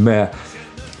Holm med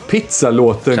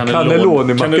pizzalåten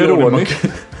Cannelloni Macaroni.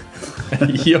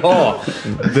 Ja,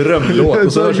 drömlåt.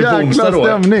 Och så hörs vi på onsdag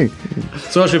då.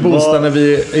 Så hörs vi på onsdag när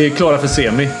vi är klara för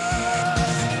semi.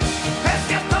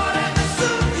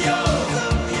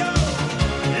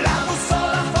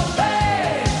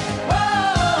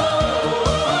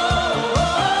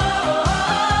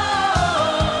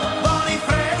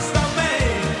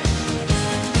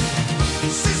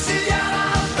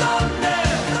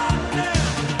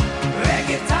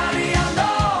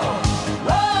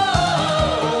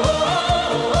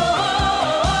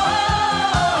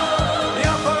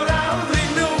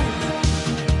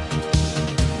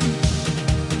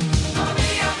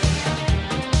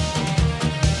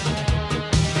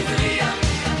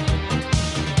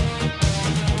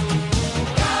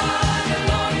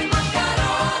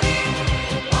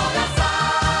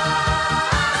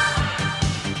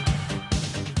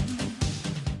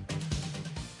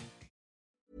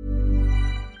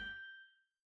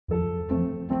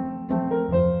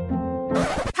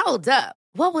 Hold up.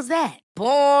 What was that?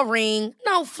 Boring.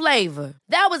 No flavor.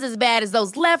 That was as bad as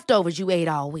those leftovers you ate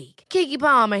all week. Keke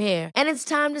Palmer here. And it's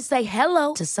time to say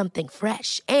hello to something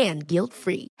fresh and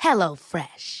guilt-free. Hello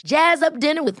Fresh. Jazz up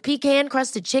dinner with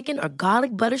pecan-crusted chicken or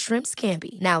garlic butter shrimp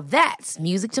scampi. Now that's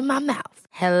music to my mouth.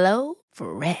 Hello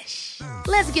Fresh.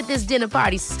 Let's get this dinner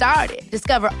party started.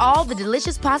 Discover all the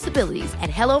delicious possibilities at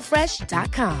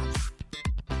HelloFresh.com.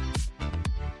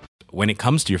 When it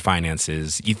comes to your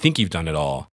finances, you think you've done it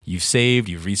all. You've saved,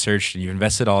 you've researched, and you've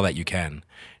invested all that you can.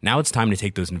 Now it's time to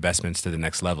take those investments to the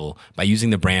next level by using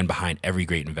the brand behind every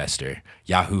great investor,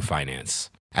 Yahoo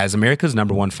Finance. As America's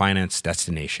 #1 finance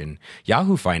destination,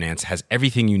 Yahoo Finance has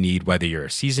everything you need, whether you're a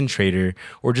seasoned trader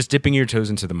or just dipping your toes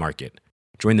into the market.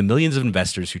 Join the millions of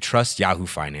investors who trust Yahoo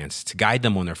Finance to guide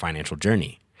them on their financial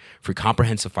journey. For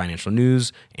comprehensive financial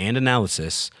news and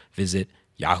analysis, visit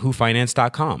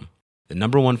yahoofinance.com, the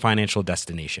 #1 financial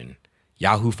destination,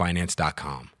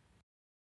 yahoofinance.com.